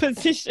fetal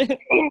position.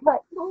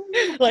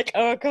 Like,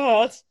 oh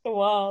God, the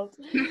world.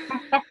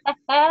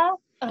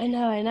 I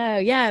know.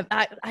 Yeah,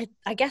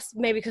 I guess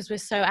maybe because we're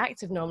so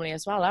active normally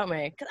as well, aren't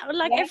we? Because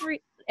like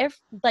every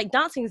like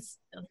dancing's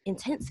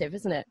intensive,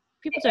 isn't it?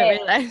 People don't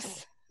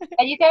realise.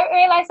 And you don't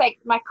realise like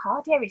my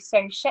cardio is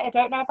so shit. I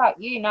don't know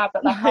about you now,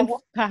 but like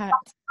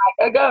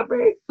I go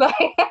breathe.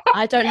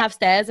 I don't have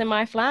stairs in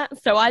my flat,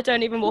 so I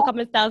don't even walk up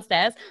and down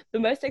stairs. The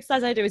most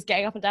exercise I do is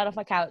getting up and down off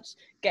my couch,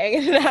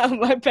 getting in and out of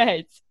my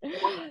bed.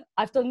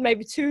 I've done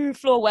maybe 2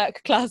 floor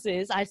work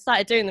classes. I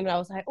started doing them and I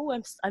was like, oh,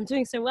 I'm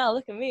doing so well,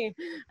 look at me.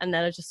 And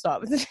then I just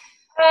stopped. No,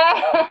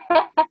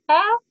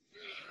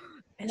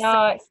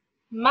 it's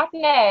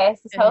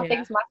madness. This whole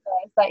thing's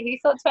madness. Like, who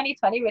thought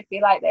 2020 would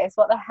be like this?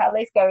 What the hell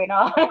is going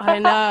on? I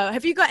know.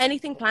 Have you got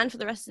anything planned for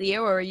the rest of the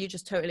year, or are you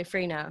just totally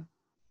free now?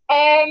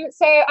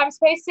 So I was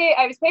supposed to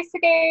go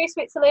to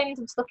Switzerland.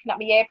 I'm just looking at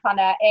my year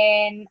planner.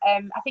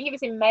 I think it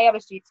was in May I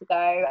was due to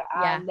go,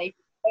 and they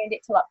postponed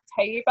it till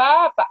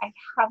October. But I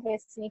have a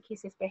sneaky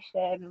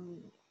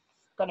suspicion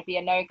it's going to be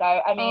a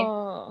no-go. I mean,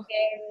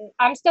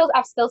 I've still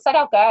said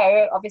I'll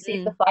go. Obviously,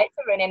 if the flights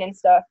are running and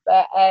stuff,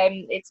 but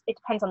it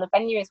depends on the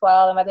venue as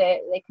well and whether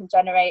they can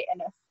generate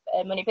enough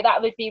money. But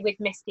that would be with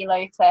Misty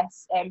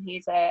Lotus,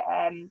 who's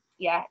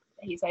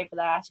he's over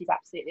there. She's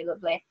absolutely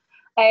lovely.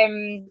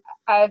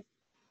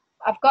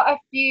 I've got a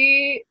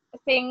few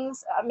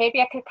things. Maybe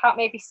I could count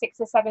maybe 6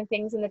 or 7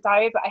 things in the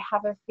diary, but I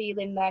have a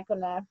feeling they're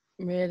gonna.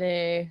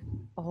 Really?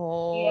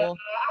 Oh. Yeah, I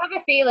have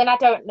a feeling. I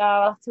don't know.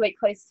 I'll have to wait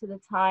close to the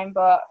time,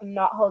 but I'm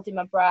not holding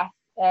my breath.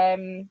 I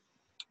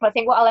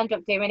think what I'll end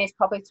up doing is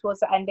probably towards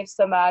the end of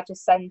summer,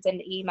 just send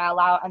an email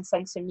out and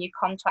send some new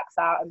contracts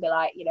out and be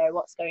like,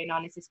 what's going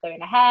on? Is this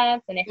going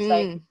ahead? And if so,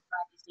 these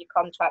new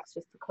contracts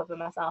just to cover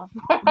myself.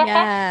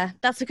 Yeah,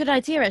 that's a good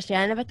idea. Actually,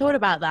 I never thought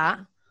about that.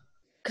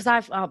 Because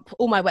I've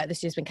all my work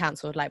this year's been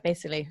cancelled. Like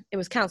basically, it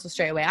was cancelled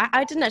straight away.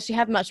 I didn't actually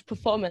have much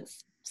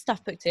performance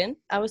stuff booked in.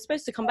 I was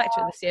supposed to come back to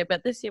it this year,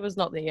 but this year was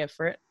not the year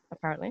for it,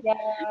 apparently.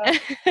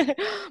 Yeah.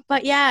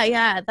 But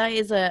yeah, that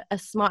is a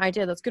smart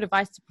idea. That's good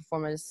advice to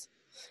performers.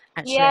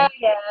 Actually, yeah.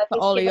 For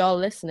all of y'all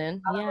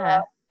listening,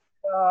 yeah.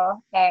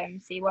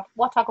 See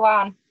what I go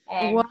on.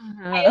 Wow.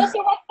 I also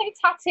have some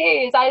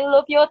tattoos. I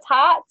love your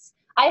tats.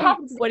 I have.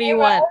 What do you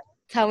want?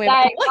 Tell me.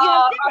 What you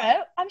have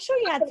 0? I'm sure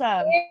you had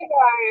some.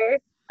 0.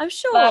 I'm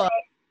sure.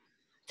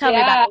 Tell me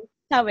about it.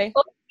 Tell me.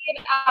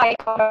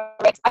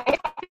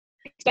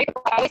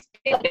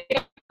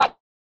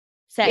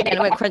 Say it again.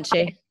 I went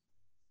crunchy.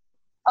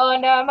 Oh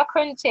no, I'm a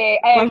crunchy.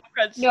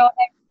 No.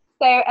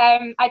 So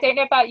I don't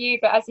know about you,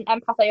 but as an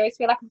empath, I always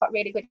feel like I've got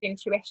really good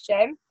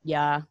intuition.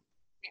 Yeah.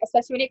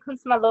 Especially when it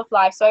comes to my love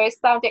life. So I always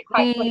found it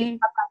quite funny to have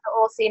like an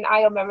all-seeing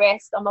eye on my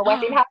wrist on my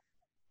wedding hat.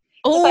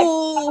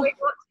 Oh.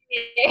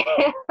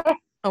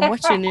 I'm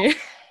watching you.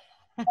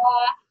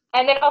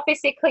 And then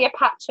obviously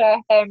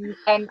Cleopatra, and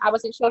I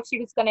wasn't sure if she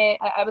was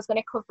I was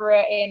gonna cover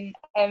her in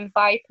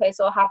Vipers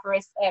or have her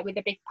with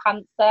a big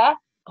panther.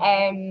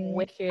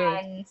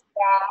 Wicked.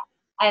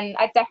 And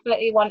I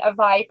definitely want a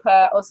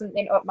viper or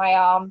something up my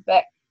arm.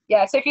 But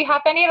yeah, so if you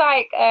have any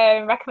like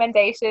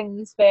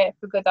recommendations for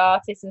good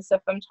artists and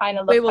stuff, I'm trying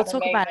to look. We will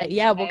talk about it.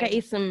 Yeah, we'll get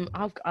you some.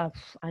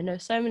 I know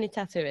so many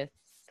tattooists.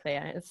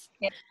 Clea. It's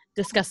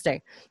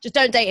disgusting. Just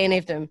don't date any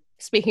of them.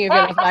 Speaking of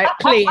your love life,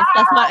 please.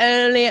 That's my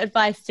only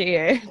advice to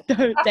you.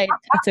 Don't date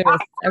tattooists,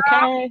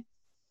 okay?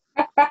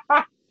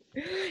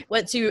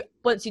 Once you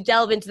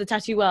delve into the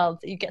tattoo world,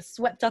 you get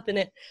swept up in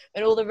it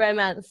and all the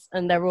romance,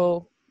 and they're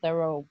all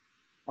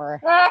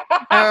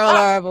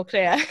horrible,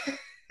 Clea.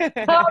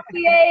 Oh,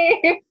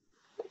 yay.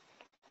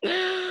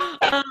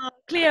 Oh,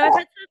 Clea, I've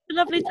had such a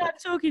lovely time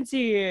talking to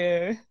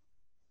you.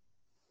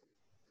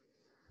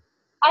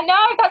 I know,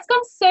 that's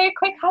gone so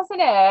quick, hasn't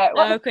it?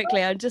 So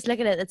quickly. I'm just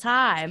looking at the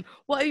time.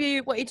 What are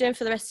you doing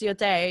for the rest of your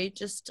day?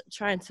 Just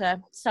trying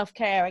to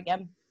self-care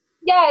again.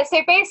 Yeah,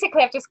 so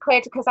basically I've just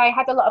cleared because I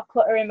had a lot of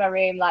clutter in my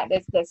room. Like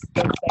there's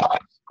so much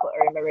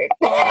clutter in my room.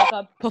 Oh my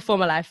God,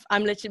 performer life.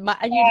 I'm literally,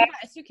 and you live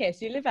out of a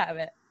suitcase, you live out of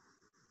it.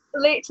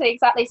 Literally,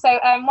 exactly. So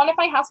one of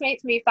my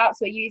housemates moved out,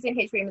 so we're using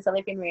his room as a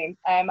living room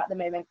at the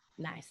moment.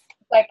 Nice.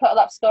 So I put a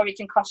lot of storage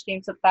and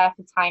costumes up there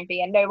for the time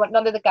being.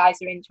 None of the guys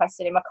are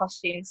interested in my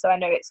costumes, so I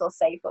know it's all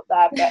safe up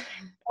there. But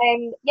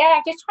yeah,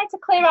 I'm just trying to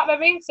clear out my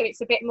room so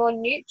it's a bit more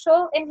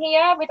neutral in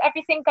here. With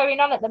everything going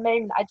on at the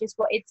moment, I just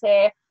wanted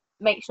to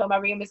make sure my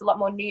room was a lot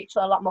more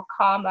neutral, a lot more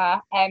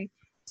calmer.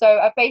 So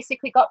I've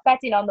basically got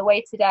bedding on the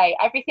way today.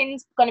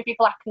 Everything's going to be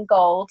black and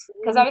gold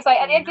because I was like,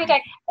 at the end of the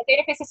day, I don't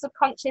know if it's a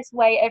subconscious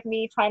way of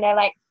me trying to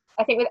like,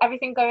 I think with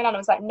everything going on, I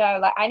was like, no,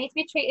 like I need to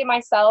be treating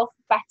myself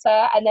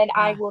better, and then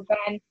I will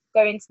then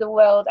go into the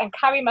world and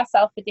carry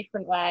myself a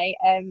different way.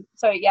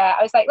 So yeah,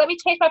 I was like, let me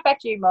change my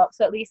bedroom up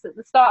so at least at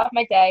the start of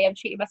my day I'm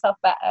treating myself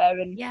better.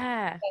 And so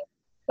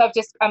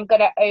I'm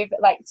gonna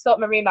sort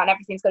my room out and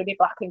everything's gonna be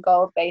black and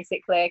gold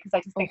basically because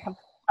I just think I'm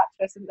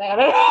or something.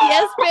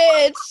 Yes,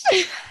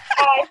 bitch.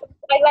 I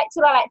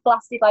literally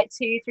blasted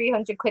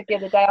 200-300 quid the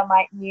other day on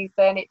new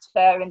furniture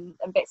and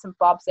bits and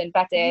bobs and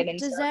bedding. You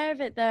deserve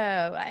it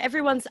though. I think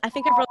everyone's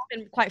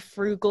been quite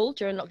frugal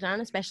during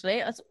lockdown,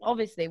 especially.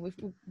 Obviously, we've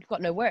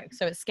got no work,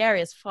 so it's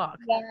scary as fuck.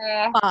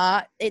 Yeah.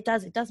 But it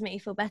does make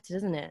you feel better,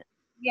 doesn't it?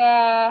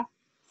 Yeah.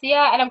 So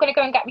yeah, and I'm gonna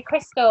go and get me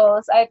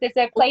crystals. There's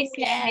a place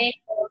near me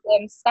called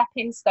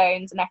Stepping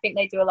Stones, and I think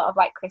they do a lot of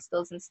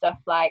crystals and stuff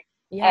and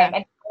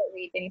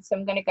reading. So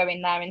I'm gonna go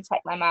in there and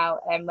check them out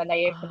when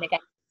they open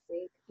again.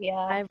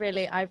 Yeah,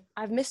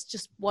 I've missed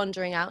just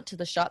wandering out to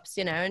the shops,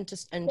 and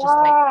just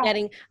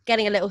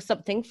getting a little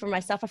something for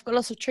myself. I've got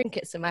lots of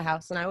trinkets in my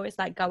house, and I always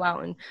go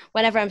out, and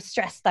whenever I'm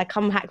stressed, I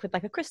come back with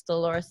a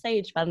crystal or a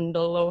sage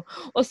bundle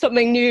or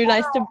something new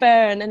nice to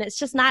burn, and it's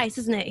just nice,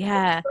 isn't it?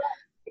 Yeah.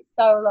 It's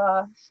so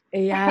lush.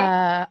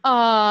 Yeah.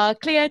 Oh,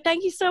 Cleo,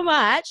 thank you so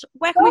much.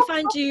 Where can we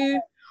find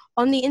you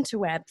on the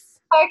interwebs?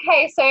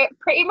 Okay, so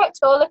pretty much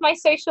all of my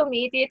social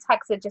media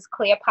tags are just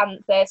Cleo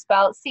Panther,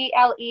 spelled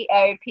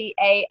CleoPantha.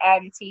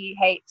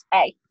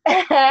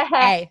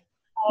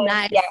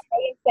 Nice. Yeah,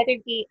 instead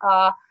of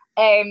ER.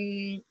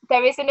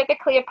 There is another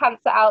Cleo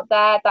Panther out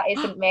there that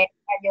isn't me,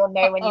 and you'll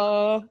know when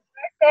you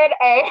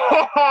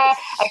I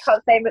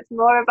can't say much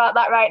more about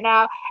that right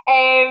now.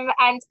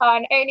 And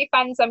on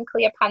OnlyFans, I'm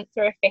Cleo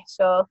Panther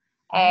Official.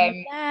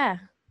 Yeah,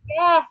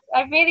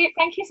 I really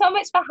thank you so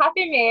much for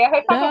having me. I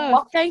hope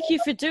thank you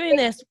for doing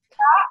this.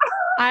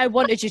 I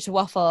wanted you to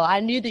waffle. I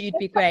knew that you'd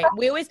be great.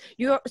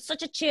 You're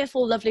such a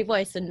cheerful, lovely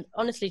voice, and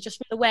honestly, just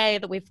from the way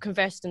that we've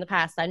conversed in the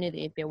past, I knew that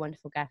you'd be a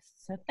wonderful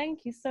guest. So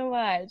thank you so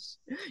much.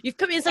 You've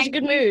put me in such a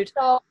good mood.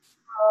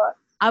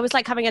 I was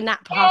having a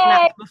half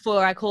nap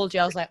before I called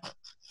you. I was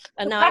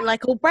and now I'm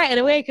all bright and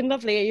awake and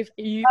lovely.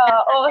 You've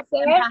passed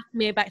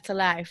me back to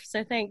life.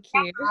 So thank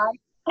you.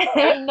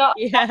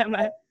 Yeah,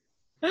 man.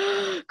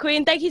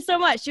 Queen, thank you so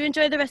much. You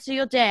enjoy the rest of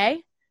your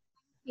day.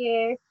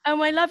 You.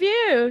 And I love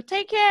you.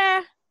 Take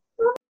care.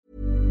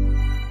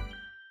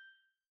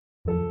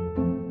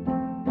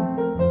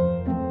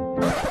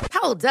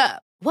 Hold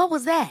up. What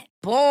was that?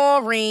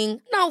 Boring.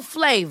 No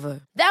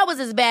flavor. That was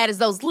as bad as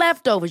those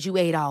leftovers you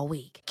ate all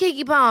week.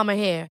 Keke Palmer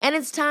here, and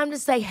it's time to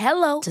say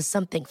hello to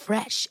something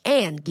fresh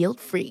and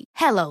guilt-free.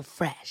 Hello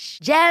Fresh.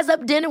 Jazz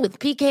up dinner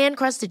with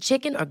pecan-crusted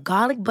chicken or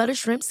garlic butter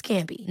shrimp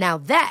scampi. Now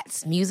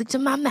that's music to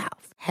my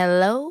mouth.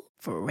 Hello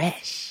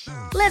Fresh.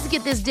 Let's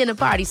get this dinner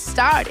party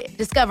started.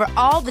 Discover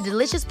all the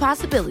delicious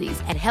possibilities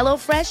at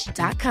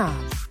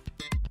HelloFresh.com.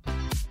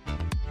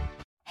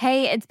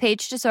 Hey, it's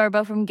Paige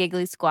DeSorbo from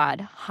Giggly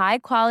Squad. High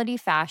quality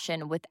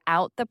fashion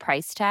without the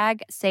price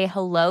tag. Say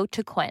hello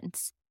to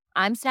Quince.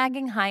 I'm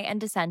snagging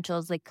high-end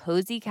essentials like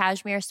cozy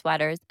cashmere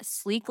sweaters,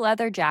 sleek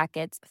leather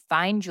jackets,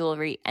 fine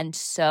jewelry, and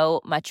so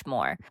much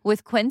more.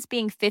 With Quince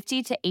being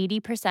 50 to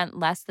 80%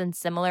 less than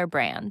similar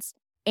brands.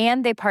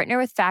 And they partner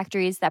with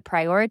factories that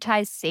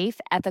prioritize safe,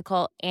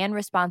 ethical, and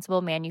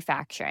responsible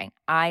manufacturing.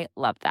 I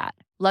love that.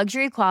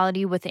 Luxury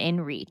quality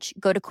within reach.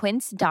 Go to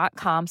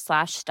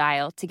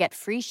quince.com/style to get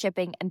free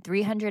shipping and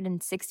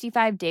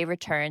 365-day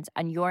returns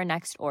on your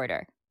next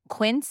order.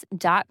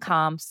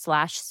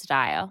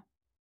 Quince.com/style.